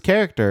 And Yoda's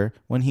character,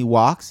 when he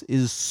walks,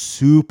 is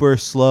super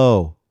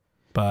slow.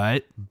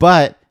 But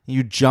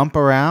You jump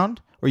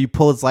around, or you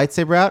pull his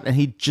lightsaber out, and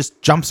he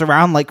just jumps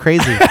around like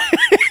crazy.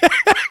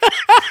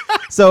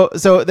 So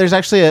there's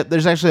actually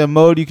a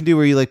mode you can do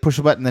where you like push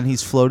a button, and then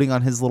he's floating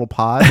on his little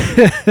pod,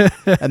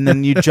 and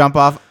then you jump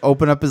off,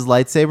 open up his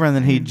lightsaber, and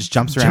then he just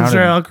jumps around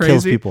and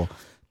kills people.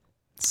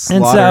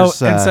 And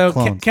so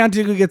Clones. Count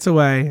Dooku gets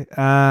away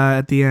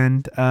at the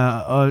end.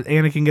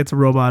 Anakin gets a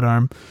robot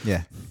arm.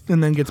 Yeah,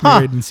 and then gets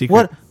married in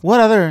secret. What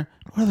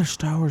other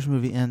Star Wars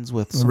movie ends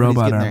with somebody's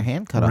robot getting their arm.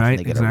 hand cut off Right, and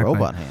they get exactly. a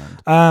robot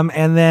hand?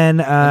 And then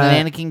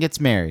Anakin gets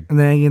married. And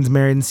then Anakin's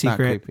married in not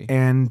secret. creepy.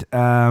 And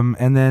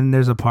then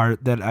there's a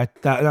part that I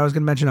thought I was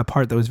going to mention, a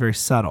part that was very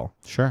subtle.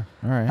 Sure.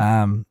 All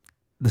right.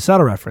 The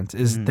subtle reference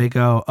is they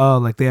go, oh,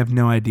 like they have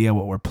no idea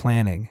what we're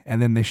planning, and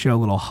then they show a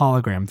little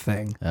hologram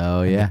thing.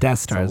 Oh and yeah. the Death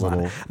Star is on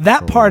it. It's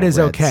That a part little is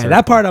red okay. circle.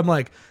 That part I'm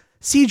like,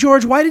 see,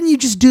 George, why didn't you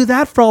just do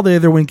that for all the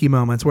other Winky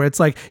moments where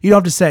it's like you don't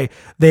have to say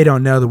they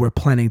don't know that we're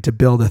planning to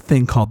build a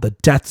thing called the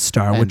Death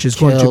Star, And which is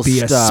going to kill be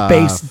stuff.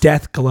 a space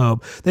death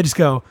globe. They just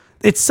go,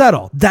 it's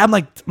subtle. I'm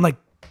like,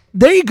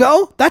 there you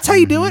go. That's how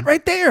you do it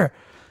right there.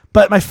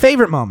 But my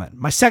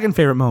second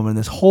favorite moment in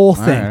this whole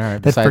thing all right.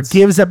 that Besides-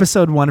 forgives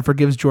episode 1 and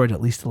forgives George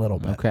at least a little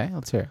bit. Okay,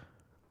 let's hear it.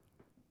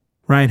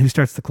 Ryan, who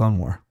starts the Clone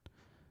War?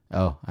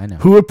 Oh, I know.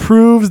 Who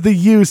approves the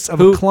use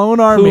of a clone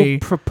army? Who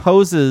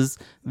proposes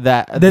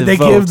that They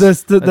give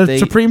the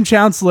Supreme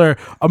Chancellor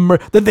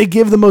that they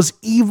give the most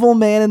evil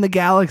man in the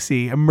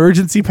galaxy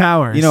emergency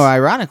powers. You know,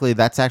 ironically,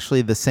 that's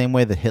actually the same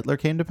way that Hitler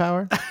came to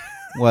power.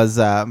 Was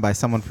by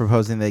someone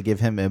proposing they give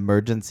him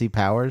emergency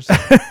powers.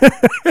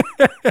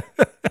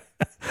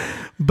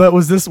 But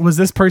was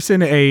this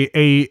person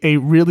a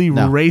really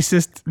No.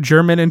 racist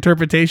German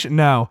interpretation?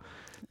 No,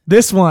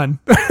 this one,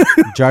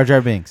 Jar Jar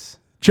Binks.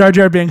 Jar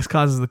Jar Binks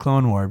causes the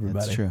Clone War.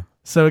 Everybody, That's true.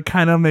 So it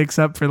kind of makes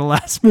up for the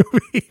last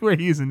movie where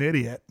he's an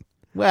idiot.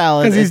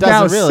 Well, 'Cause it he's doesn't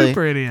now a really.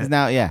 super idiot. He's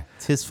now,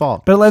 it's his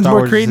fault. But it lends Star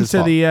more Wars is credence his to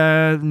fault.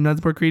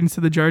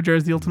 the Jar Jar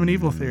is the ultimate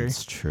evil theory.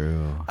 It's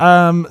true.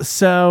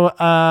 So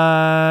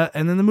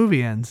and then the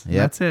movie ends.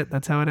 Yep. That's it.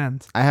 That's how it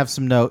ends. I have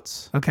some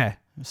notes. Okay.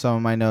 Some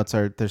of my notes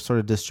they're sort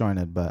of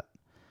disjointed, but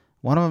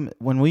one of them,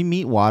 when we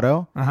meet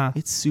Watto,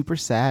 it's super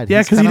sad. Yeah,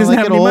 He's 'cause he kinda doesn't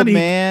like have an any old money.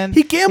 Man.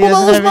 He gambled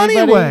doesn't all his have money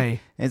anybody.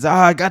 away. And he's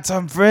I got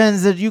some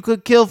friends that you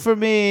could kill for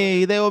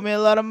me. They owe me a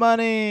lot of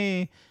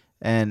money.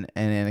 And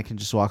Anakin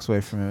just walks away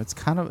from him. It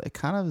kind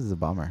of is a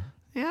bummer.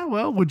 Yeah,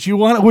 well, would you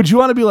want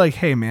to be like,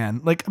 hey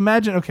man, like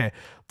imagine, okay,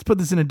 let's put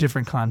this in a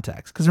different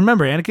context. Because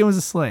remember, Anakin was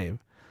a slave.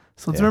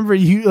 So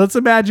let's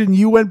imagine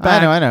you went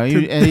back. I know.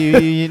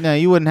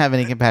 You wouldn't have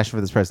any compassion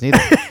for this person either.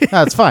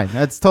 No, it's fine.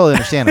 That's totally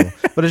understandable.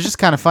 But it's just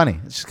kind of funny.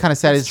 It's just kind of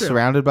sad. He's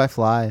surrounded by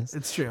flies.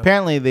 It's true.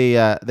 Apparently,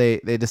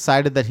 they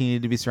decided that he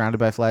needed to be surrounded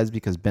by flies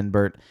because Ben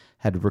Burt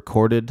had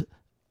recorded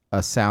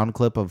a sound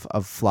clip of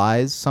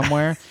flies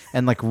somewhere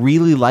and like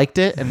really liked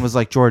it and was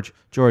like, George,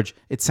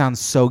 it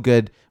sounds so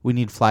good. We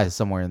need flies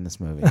somewhere in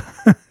this movie.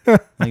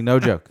 Like no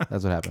joke.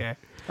 That's what happened. Okay.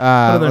 What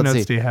other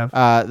notes do you have?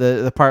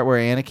 The part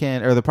where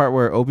the part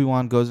where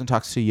Obi-Wan goes and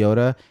talks to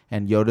Yoda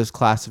and Yoda's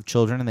class of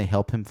children and they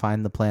help him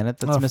find the planet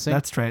that's missing.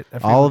 That's right. I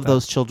forgot All about of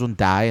those children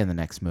die in the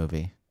next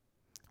movie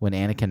when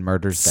Anakin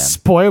murders that. them.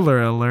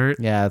 Spoiler alert.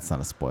 Yeah, that's not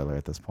a spoiler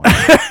at this point.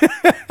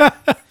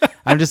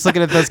 I'm just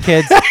looking at those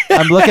kids.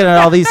 I'm looking at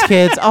all these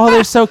kids. Oh,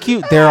 they're so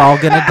cute. They're all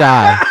going to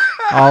die.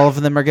 All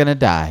of them are going to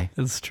die.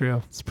 It's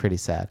true. It's pretty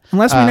sad.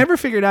 Unless we never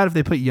figured out if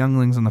they put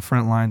younglings on the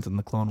front lines in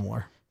the Clone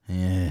War.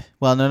 Yeah.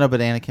 Well, no, but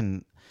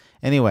Anakin.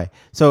 Anyway,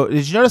 so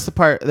did you notice the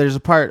part? There's a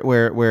part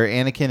where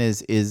Anakin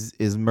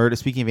is murder.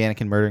 Speaking of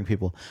Anakin murdering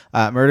people,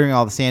 murdering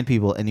all the Sand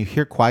people, and you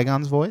hear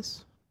Qui-Gon's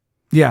voice.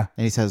 Yeah.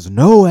 And he says,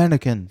 "No,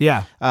 Anakin."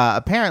 Yeah.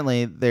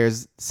 Apparently,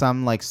 there's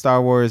some like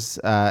Star Wars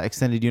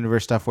extended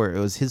universe stuff where it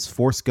was his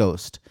Force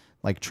ghost,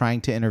 like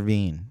trying to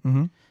intervene.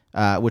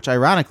 Mm-hmm. Which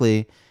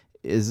ironically,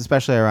 is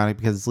especially ironic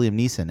because it's Liam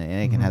Neeson,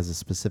 and Anakin has a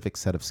specific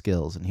set of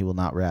skills, and he will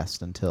not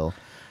rest until.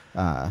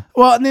 Well,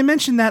 and they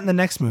mentioned that in the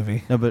next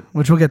movie. No, but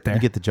which we'll get there.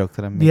 you get the joke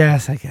that I'm making.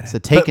 Yes, I get it. It's a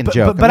Taken But-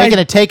 joke. but I'm making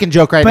a Taken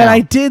joke right now. But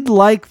I did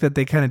like that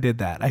they kind of did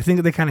that. I think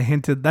that they kind of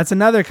hinted. That's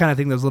another kind of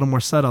thing that was a little more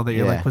subtle. That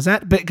you're Yeah. like, was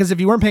that? Because if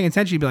you weren't paying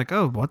attention, you'd be like,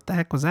 oh, what the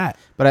heck was that?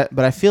 But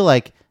I feel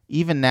like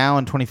even now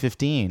in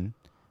 2015,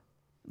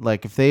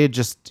 like if they had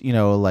just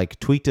like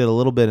tweaked it a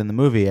little bit in the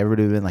movie,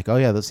 everybody would have been like, oh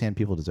yeah, those sand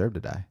people deserve to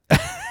die.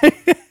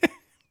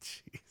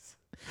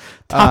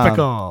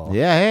 Topical.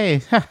 Yeah,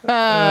 hey.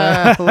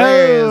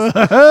 Hilarious.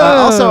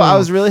 Also, I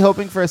was really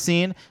hoping for a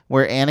scene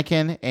where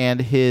Anakin and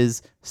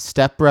his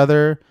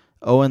stepbrother,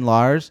 Owen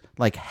Lars,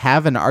 like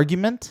have an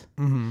argument.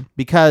 Mm-hmm.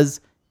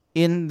 Because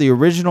in the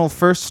original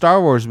first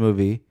Star Wars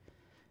movie,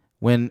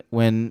 when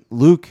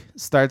Luke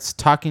starts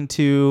talking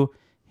to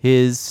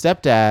his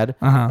stepdad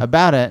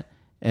about it,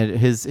 and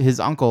his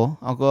Uncle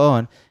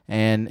Owen,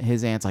 and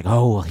his aunt's like,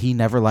 oh, well, he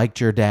never liked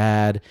your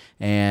dad,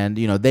 and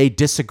they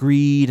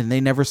disagreed and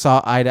they never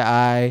saw eye to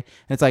eye. And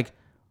it's like,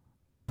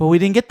 but we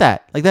didn't get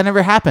that. Like that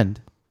never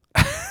happened.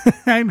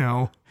 I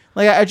know.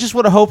 Like I just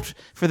would have hoped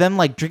for them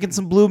like drinking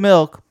some blue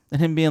milk and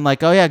him being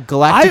like, oh yeah,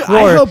 galactic war.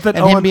 I hope that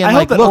and Owen, him being I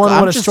like, hope that look, Owen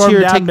I'm would have just stormed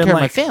here down taking and care been of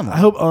my like, family. I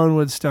hope Owen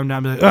would storm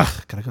down and be like,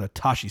 ugh, gotta go to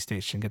Tashi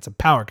Station, get some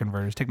power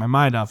converters, take my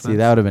mind off See, this.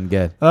 that would have been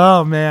good.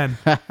 Oh man,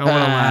 I would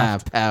have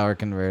laughed. Power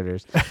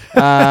converters.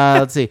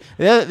 Let's see.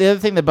 The other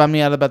thing that bummed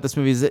me out about this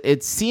movie is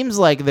it seems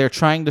like they're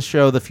trying to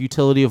show the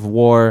futility of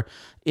war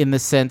in the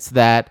sense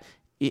that,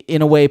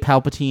 in a way,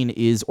 Palpatine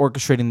is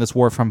orchestrating this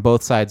war from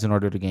both sides in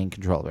order to gain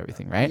control of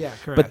everything, right? Yeah,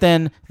 correct. But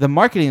then the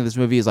marketing of this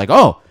movie is like,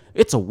 oh,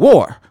 it's a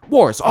war.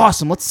 War is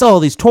awesome. Let's sell all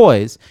these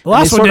toys. The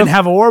last one didn't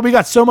have a war. We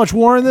got so much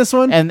war in this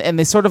one. And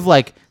they sort of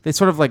like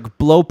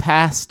blow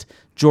past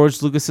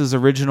George Lucas's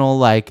original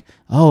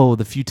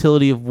the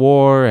futility of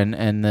war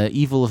and the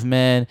evil of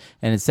men,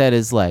 and instead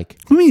is like,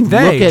 I mean,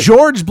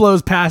 George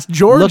blows past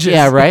George.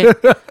 Yeah, right.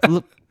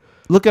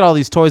 Look at all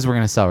these toys we're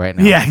gonna sell right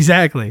now. Yeah,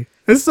 exactly.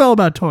 This is all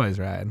about toys,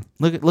 Ryan.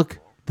 Look.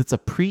 That's a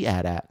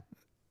pre-AT-AT.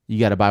 You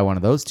got to buy one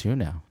of those too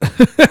now.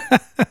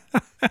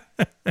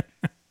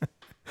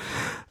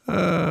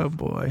 Oh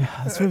boy,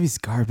 this movie's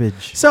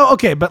garbage. So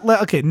okay,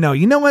 no.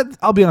 You know what?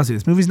 I'll be honest with you.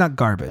 This movie's not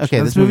garbage. Okay,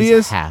 No, this movie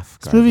is half.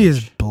 This movie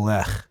is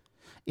blech.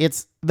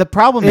 It's the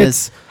problem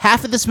is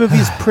half of this movie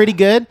is pretty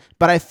good,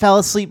 but I fell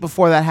asleep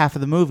before that half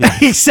of the movie.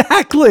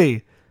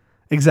 Exactly.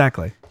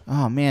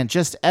 Oh man,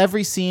 just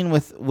every scene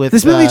with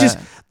this movie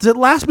the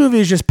last movie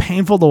is just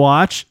painful to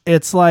watch.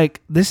 It's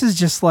like this is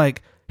just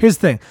like here's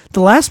the thing.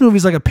 The last movie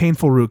is like a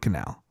painful root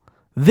canal.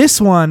 This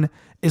one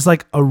is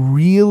like a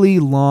really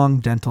long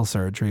dental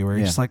surgery where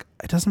you're just like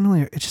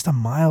it's just a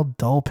mild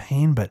dull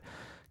pain, but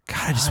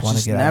God, I just want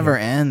to get out. It never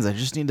ends. I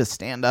just need to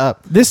stand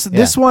up. This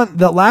one,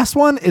 the last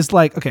one is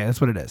like okay, that's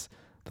what it is.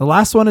 The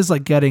last one is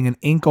like getting an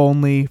ink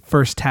only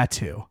first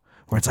tattoo.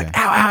 Where it's like,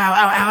 ow, ow, ow,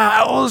 ow, ow,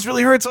 ow, oh, this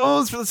really hurts. Oh,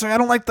 this really hurts. I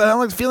don't like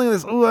the feeling of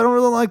this. Oh, I don't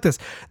really like this.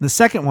 And the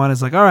second one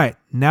is like, all right,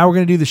 now we're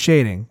going to do the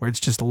shading, where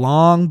it's just a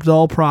long,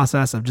 dull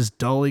process of just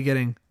dully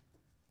getting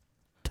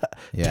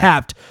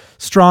tapped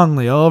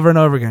strongly over and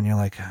over again. You're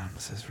like, oh,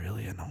 this is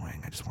really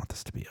annoying. I just want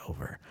this to be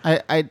over.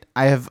 I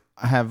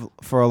have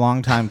for a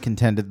long time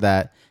contended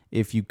that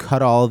if you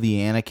cut all the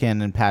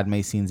Anakin and Padme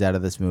scenes out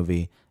of this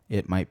movie,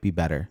 it might be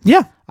better.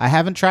 Yeah. I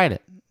haven't tried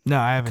it. No,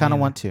 I haven't. Kind of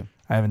want to.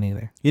 I haven't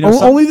either. You know,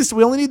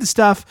 we only need the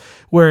stuff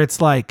where it's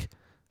like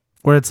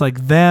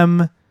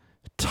them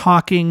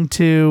talking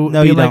to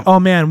you like, don't. oh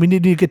man, we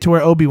need to get to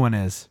where Obi-Wan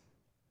is.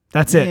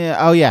 That's it. Yeah.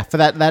 Oh yeah. For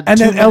that. And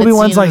then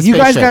Obi-Wan's like, you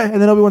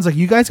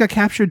guys got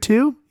captured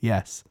too?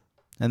 Yes.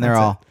 And they're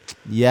all,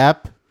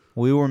 yep,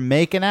 we were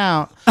making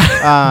out.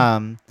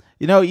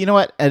 You know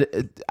what?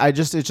 It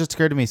just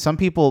occurred to me. Some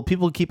people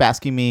keep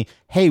asking me,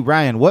 hey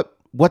Ryan,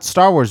 what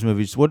Star Wars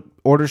movies? What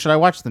order should I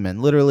watch them in?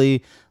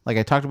 Literally, like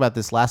I talked about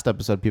this last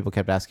episode, people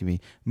kept asking me.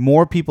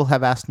 More people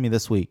have asked me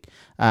this week,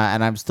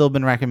 and I've still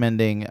been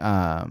recommending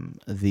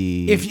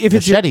the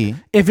Machete.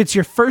 If it's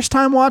your first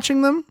time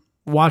watching them,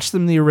 watch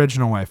them the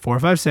original way: 4,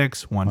 5,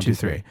 6, 1, 2,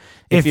 3.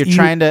 If you're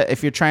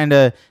trying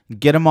to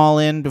get them all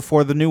in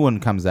before the new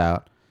one comes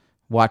out,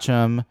 watch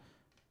them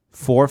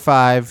 4,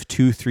 5,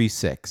 2, 3,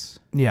 6.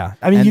 Yeah,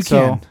 I mean, you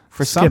can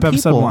skip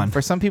episode 1.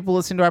 For some people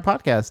listening to our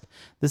podcast,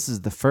 this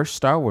is the first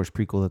Star Wars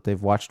prequel that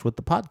they've watched with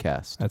the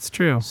podcast. That's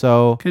true.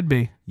 So could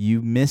be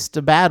you missed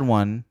a bad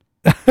one.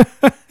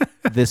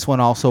 This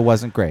one also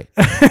wasn't great.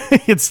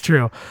 It's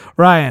true.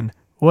 Ryan,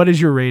 what is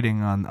your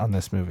rating on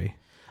this movie?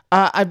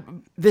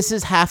 This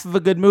is half of a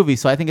good movie,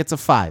 so I think it's a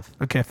 5.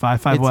 Okay,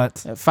 5.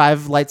 What? 5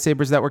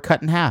 lightsabers that were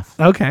cut in half.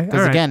 Okay,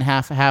 because again,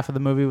 half of the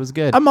movie was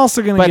good. I'm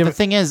also gonna. But the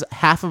thing is,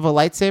 half of a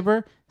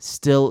lightsaber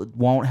still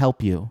won't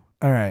help you.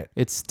 All right.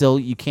 It's still,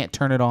 you can't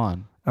turn it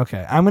on.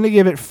 Okay, I'm gonna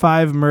give it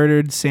 5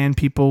 murdered sand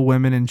people,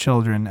 women, and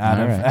children out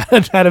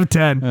of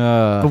 10.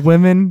 The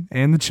women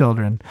and the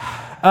children.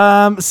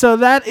 So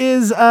that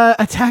is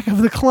Attack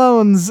of the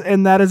Clones,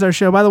 and that is our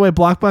show. By the way,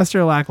 blockbuster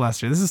or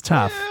lackluster? This is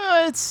tough.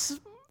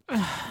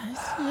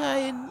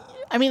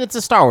 I mean, it's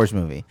a Star Wars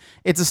movie.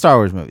 It's a Star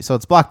Wars movie, so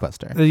it's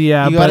blockbuster.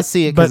 Yeah, you got to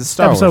see it but because it's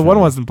Star Wars. episode 1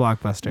 movie. wasn't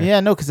blockbuster. Yeah,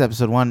 no, because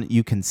episode 1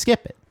 you can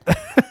skip it.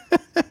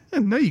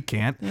 No, you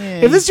can't.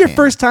 Yeah, If this is you your can.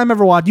 first time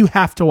ever watched, you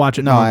have to watch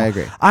it. No, normal. I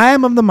agree. I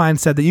am of the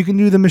mindset that you can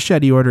do the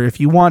machete order if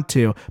you want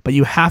to, but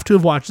you have to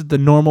have watched it the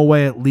normal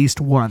way at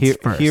least once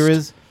first.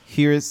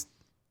 Here is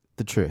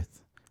the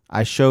truth.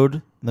 I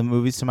showed the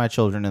movies to my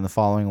children in the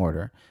following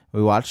order.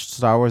 We watched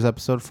Star Wars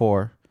Episode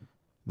 4,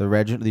 the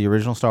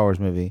original Star Wars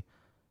movie,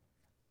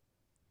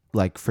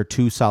 like for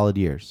 2 solid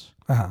years.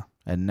 Uh-huh.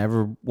 And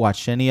never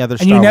watched any other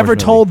Star And Wars you never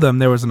movie. told them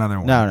there was another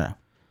one. No.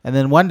 And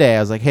then one day I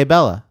was like, hey,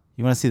 Bella,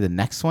 you want to see the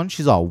next one?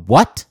 She's all,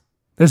 what?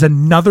 There's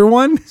another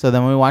one? So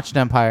then we watched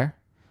Empire.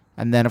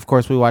 And then, of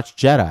course, we watched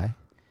Jedi.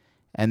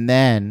 And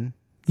then,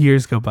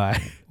 Years go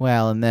by.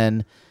 and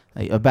then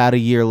about a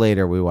year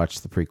later, we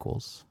watched the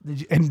prequels.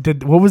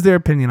 What was their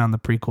opinion on the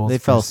prequels? They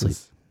fell asleep.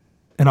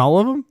 In all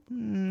of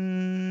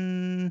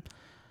them?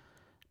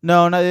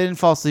 No, they didn't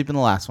fall asleep in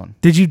the last one.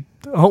 Did you?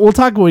 We'll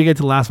talk when we get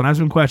to the last one. I have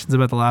some questions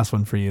about the last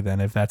one for you then,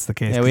 if that's the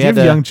case. Yeah, 'Cause we you have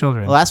had young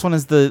children. The last one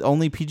is the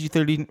only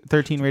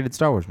PG-13 rated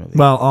Star Wars movie.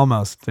 Well,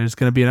 almost. There's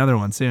going to be another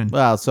one soon.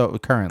 Well, so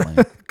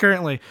currently.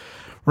 Currently.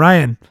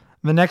 Ryan,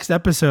 the next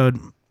episode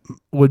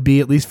would be,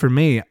 at least for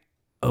me,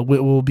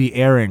 will be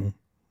airing.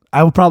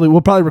 We'll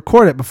probably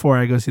record it before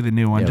I go see the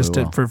new one, Yeah, just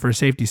we will. for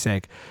safety's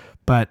sake.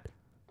 But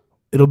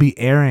it'll be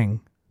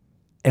airing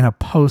in a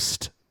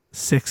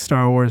post-6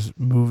 Star Wars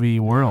movie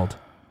world.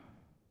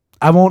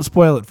 I won't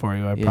spoil it for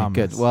you, I Yeah, promise.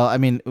 good. Well, I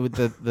mean, with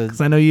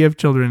Because I know you have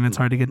children and it's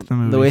hard to get to the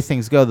movies. the way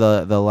things go,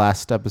 the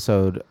last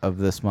episode of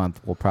this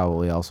month we'll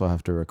probably also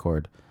have to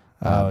record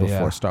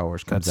before Star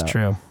Wars comes That's out.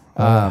 true.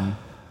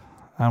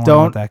 I wonder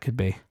don't- what that could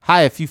be.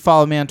 Hi, if you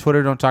follow me on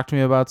Twitter, don't talk to me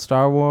about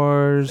Star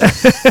Wars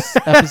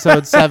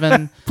Episode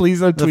 7, Please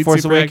don't The tweet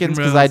Force Super Awakens,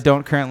 because Action I Bros.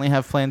 don't currently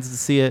have plans to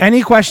see it.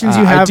 Any questions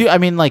you I have? do. I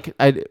mean, like,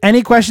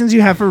 Any questions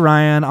you have for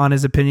Ryan on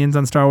his opinions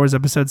on Star Wars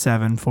Episode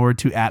 7, forward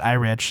to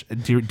 @iRich.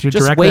 just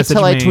Direct wait message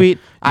till I me. tweet,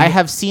 I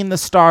have seen the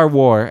Star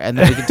War, and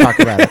then we can talk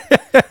about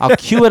it. I'll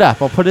cue it up.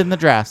 I'll put it in the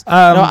drafts.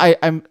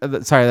 I'm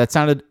sorry. That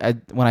sounded,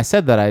 when I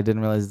said that, I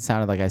didn't realize it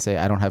sounded like I say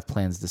I don't have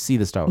plans to see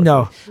the Star Wars.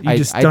 No, movie. you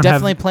just I don't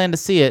definitely have. plan to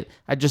see it.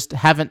 I just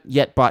haven't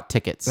yet bought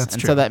tickets. That's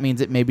and true. so that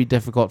means it may be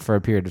difficult for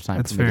a period of time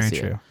That's for me very to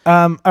see true. it.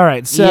 All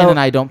right, so Ian and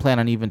I don't plan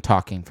on even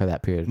talking for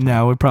that period of time.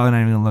 no, we're probably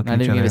not even gonna look Not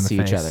at each even other going in to the see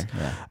face.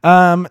 each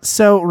other. Yeah.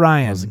 So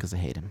Ryan, Mostly because I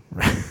hate him.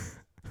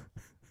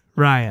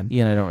 Ryan,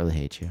 Ian, I don't really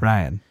hate you.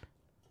 Ryan.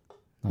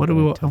 What do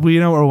really we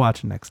know? What we're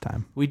watching next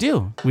time. We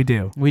do. We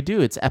do. We do.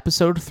 It's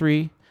Episode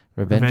 3,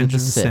 Revenge of the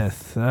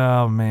Sith.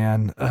 Oh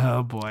man.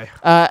 Oh boy.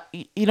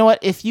 You know what?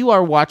 If you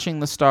are watching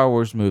the Star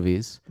Wars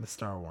movies, The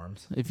Star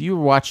Wars. if you're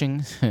watching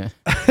the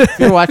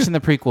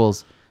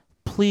prequels,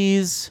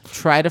 please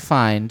try to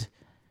find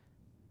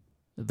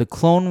the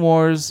Clone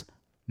Wars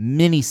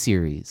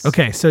miniseries.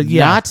 Okay, so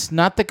yeah.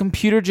 Not the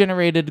computer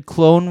generated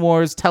Clone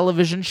Wars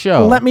television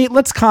show.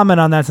 Let's comment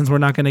on that since we're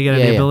not going to get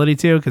Yeah, any yeah. ability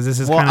to, because this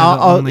is well, kind of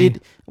the only.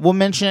 we'll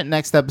mention it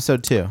next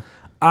episode too.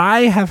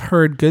 I have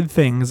heard good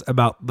things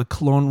about the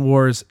Clone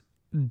Wars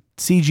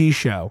CG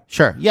show,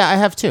 Sure. Yeah, I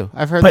have too.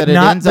 I've heard but that it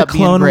not ends the up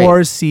being Clone great.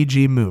 Wars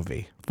CG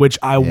movie, which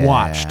I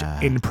watched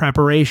Yeah. in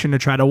preparation to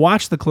try to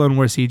watch the Clone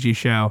Wars CG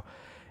show,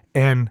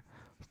 and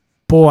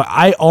boy,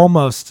 I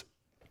almost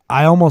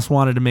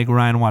wanted to make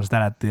Ryan watch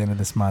that at the end of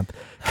this month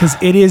because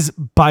it is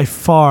by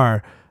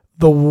far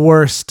the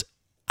worst.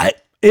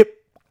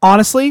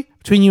 Honestly,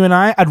 between you and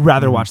I'd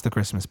rather watch the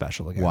Christmas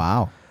special again.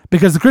 Wow.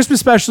 Because the Christmas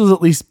special is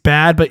at least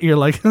bad, but you're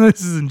like,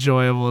 this is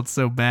enjoyable. It's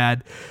so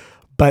bad.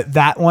 But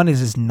that one is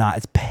just not.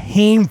 It's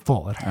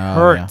painful. It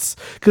hurts.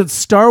 Because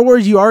Star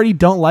Wars, you already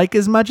don't like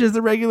as much as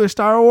the regular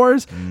Star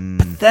Wars.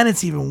 But then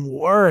it's even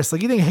worse.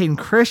 Like, you think Hayden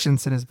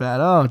Christensen is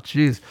bad. Oh,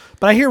 jeez.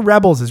 But I hear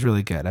Rebels is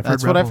really good.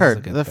 That's what I've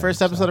heard. The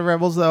first episode of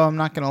Rebels, though, I'm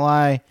not gonna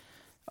lie,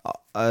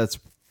 it's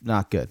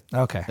not good.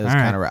 Okay. It was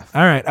kind of rough.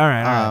 All right.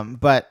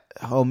 But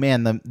oh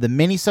man, the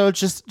mini-sodes,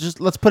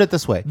 just let's put it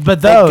this way.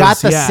 But they those, got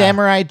the yeah.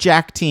 Samurai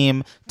Jack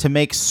team to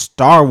make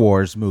Star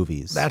Wars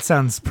movies. That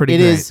sounds pretty It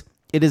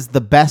great. is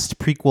the best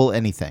prequel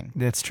anything.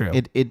 That's true.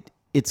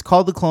 It's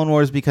called the Clone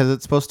Wars because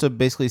it's supposed to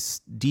basically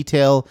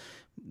detail,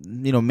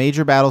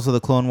 major battles of the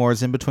Clone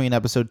Wars in between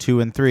episode 2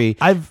 and 3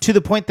 to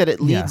the point that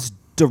it leads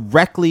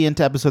directly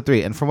into episode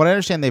 3. And from what I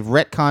understand, they've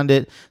retconned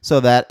it so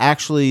that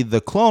actually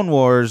the Clone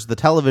Wars, the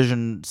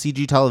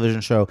CG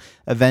television show,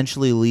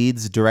 eventually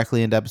leads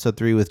directly into episode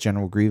 3 with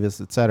General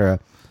Grievous, etc.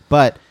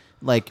 But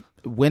like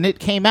when it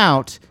came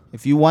out,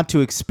 if you want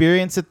to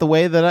experience it the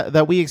way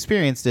that we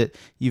experienced it,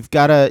 you've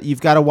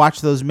gotta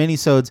watch those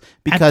minisodes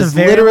because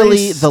very literally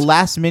least- the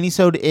last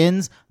minisode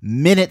ends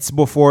minutes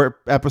before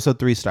episode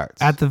 3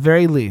 starts. At the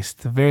very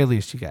least,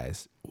 you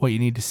guys, what you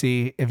need to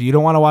see, if you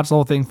don't want to watch the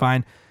whole thing,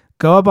 fine.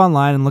 Go up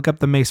online and look up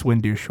the Mace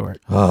Windu short.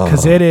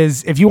 Because it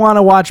is, if you want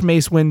to watch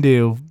Mace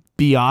Windu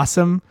be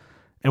awesome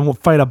and we'll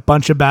fight a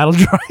bunch of battle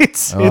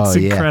droids, it's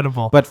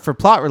incredible. But for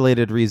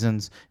plot-related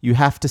reasons, you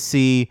have to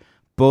see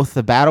both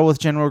the battle with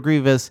General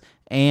Grievous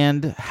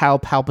and how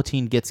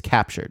Palpatine gets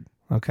captured.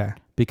 Okay.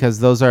 Because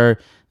those are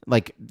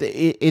Like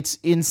it's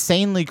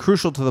insanely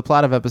crucial to the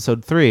plot of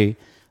episode 3.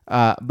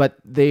 But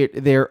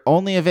they're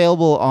only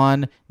available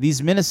on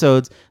these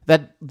minisodes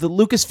that the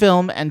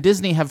Lucasfilm and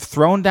Disney have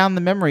thrown down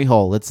the memory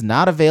hole. It's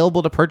not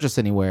available to purchase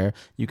anywhere.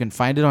 You can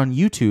find it on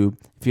YouTube.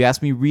 If you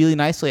ask me really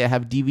nicely, I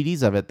have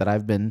DVDs of it that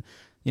I've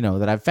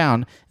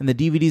found, and the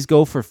DVDs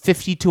go for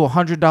 $50 to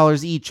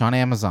 $100 each on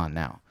Amazon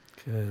now.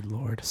 Good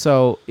Lord.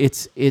 So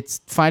it's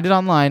find it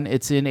online.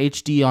 It's in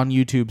HD on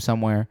YouTube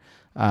somewhere.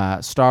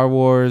 Star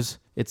Wars.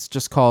 It's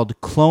just called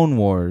Clone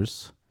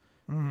Wars.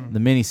 The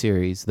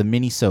miniseries, the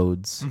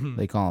minisodes,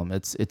 they call them.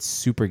 It's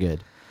super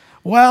good.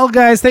 Well,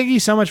 guys, thank you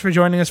so much for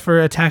joining us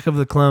for Attack of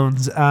the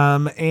Clones.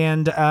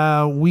 And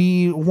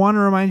we want to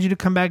remind you to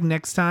come back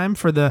next time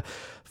for the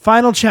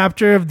final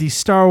chapter of the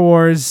Star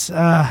Wars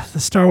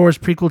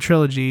prequel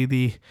trilogy,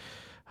 the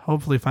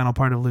hopefully final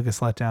part of Lucas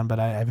Letdown, but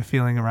I have a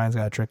feeling Ryan's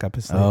got a trick up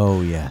his sleeve. Oh,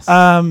 yes.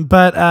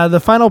 But the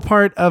final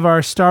part of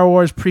our Star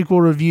Wars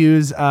prequel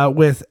reviews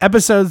with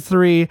Episode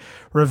 3,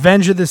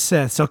 Revenge of the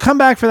Sith. So come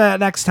back for that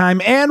next time.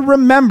 And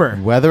remember,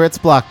 whether it's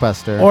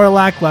blockbuster or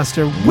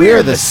lackluster,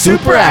 we're the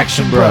Super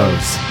Action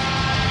Bros.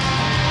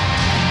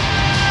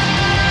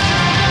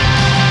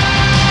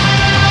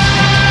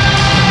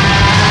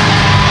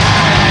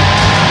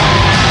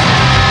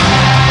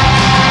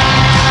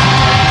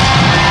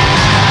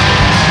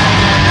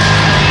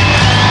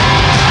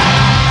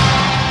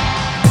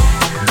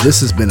 This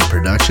has been a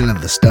production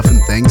of the Stuff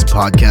and Things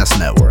Podcast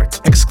Network.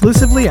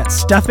 exclusively at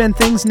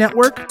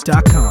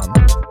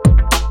stuffandthingsnetwork.com.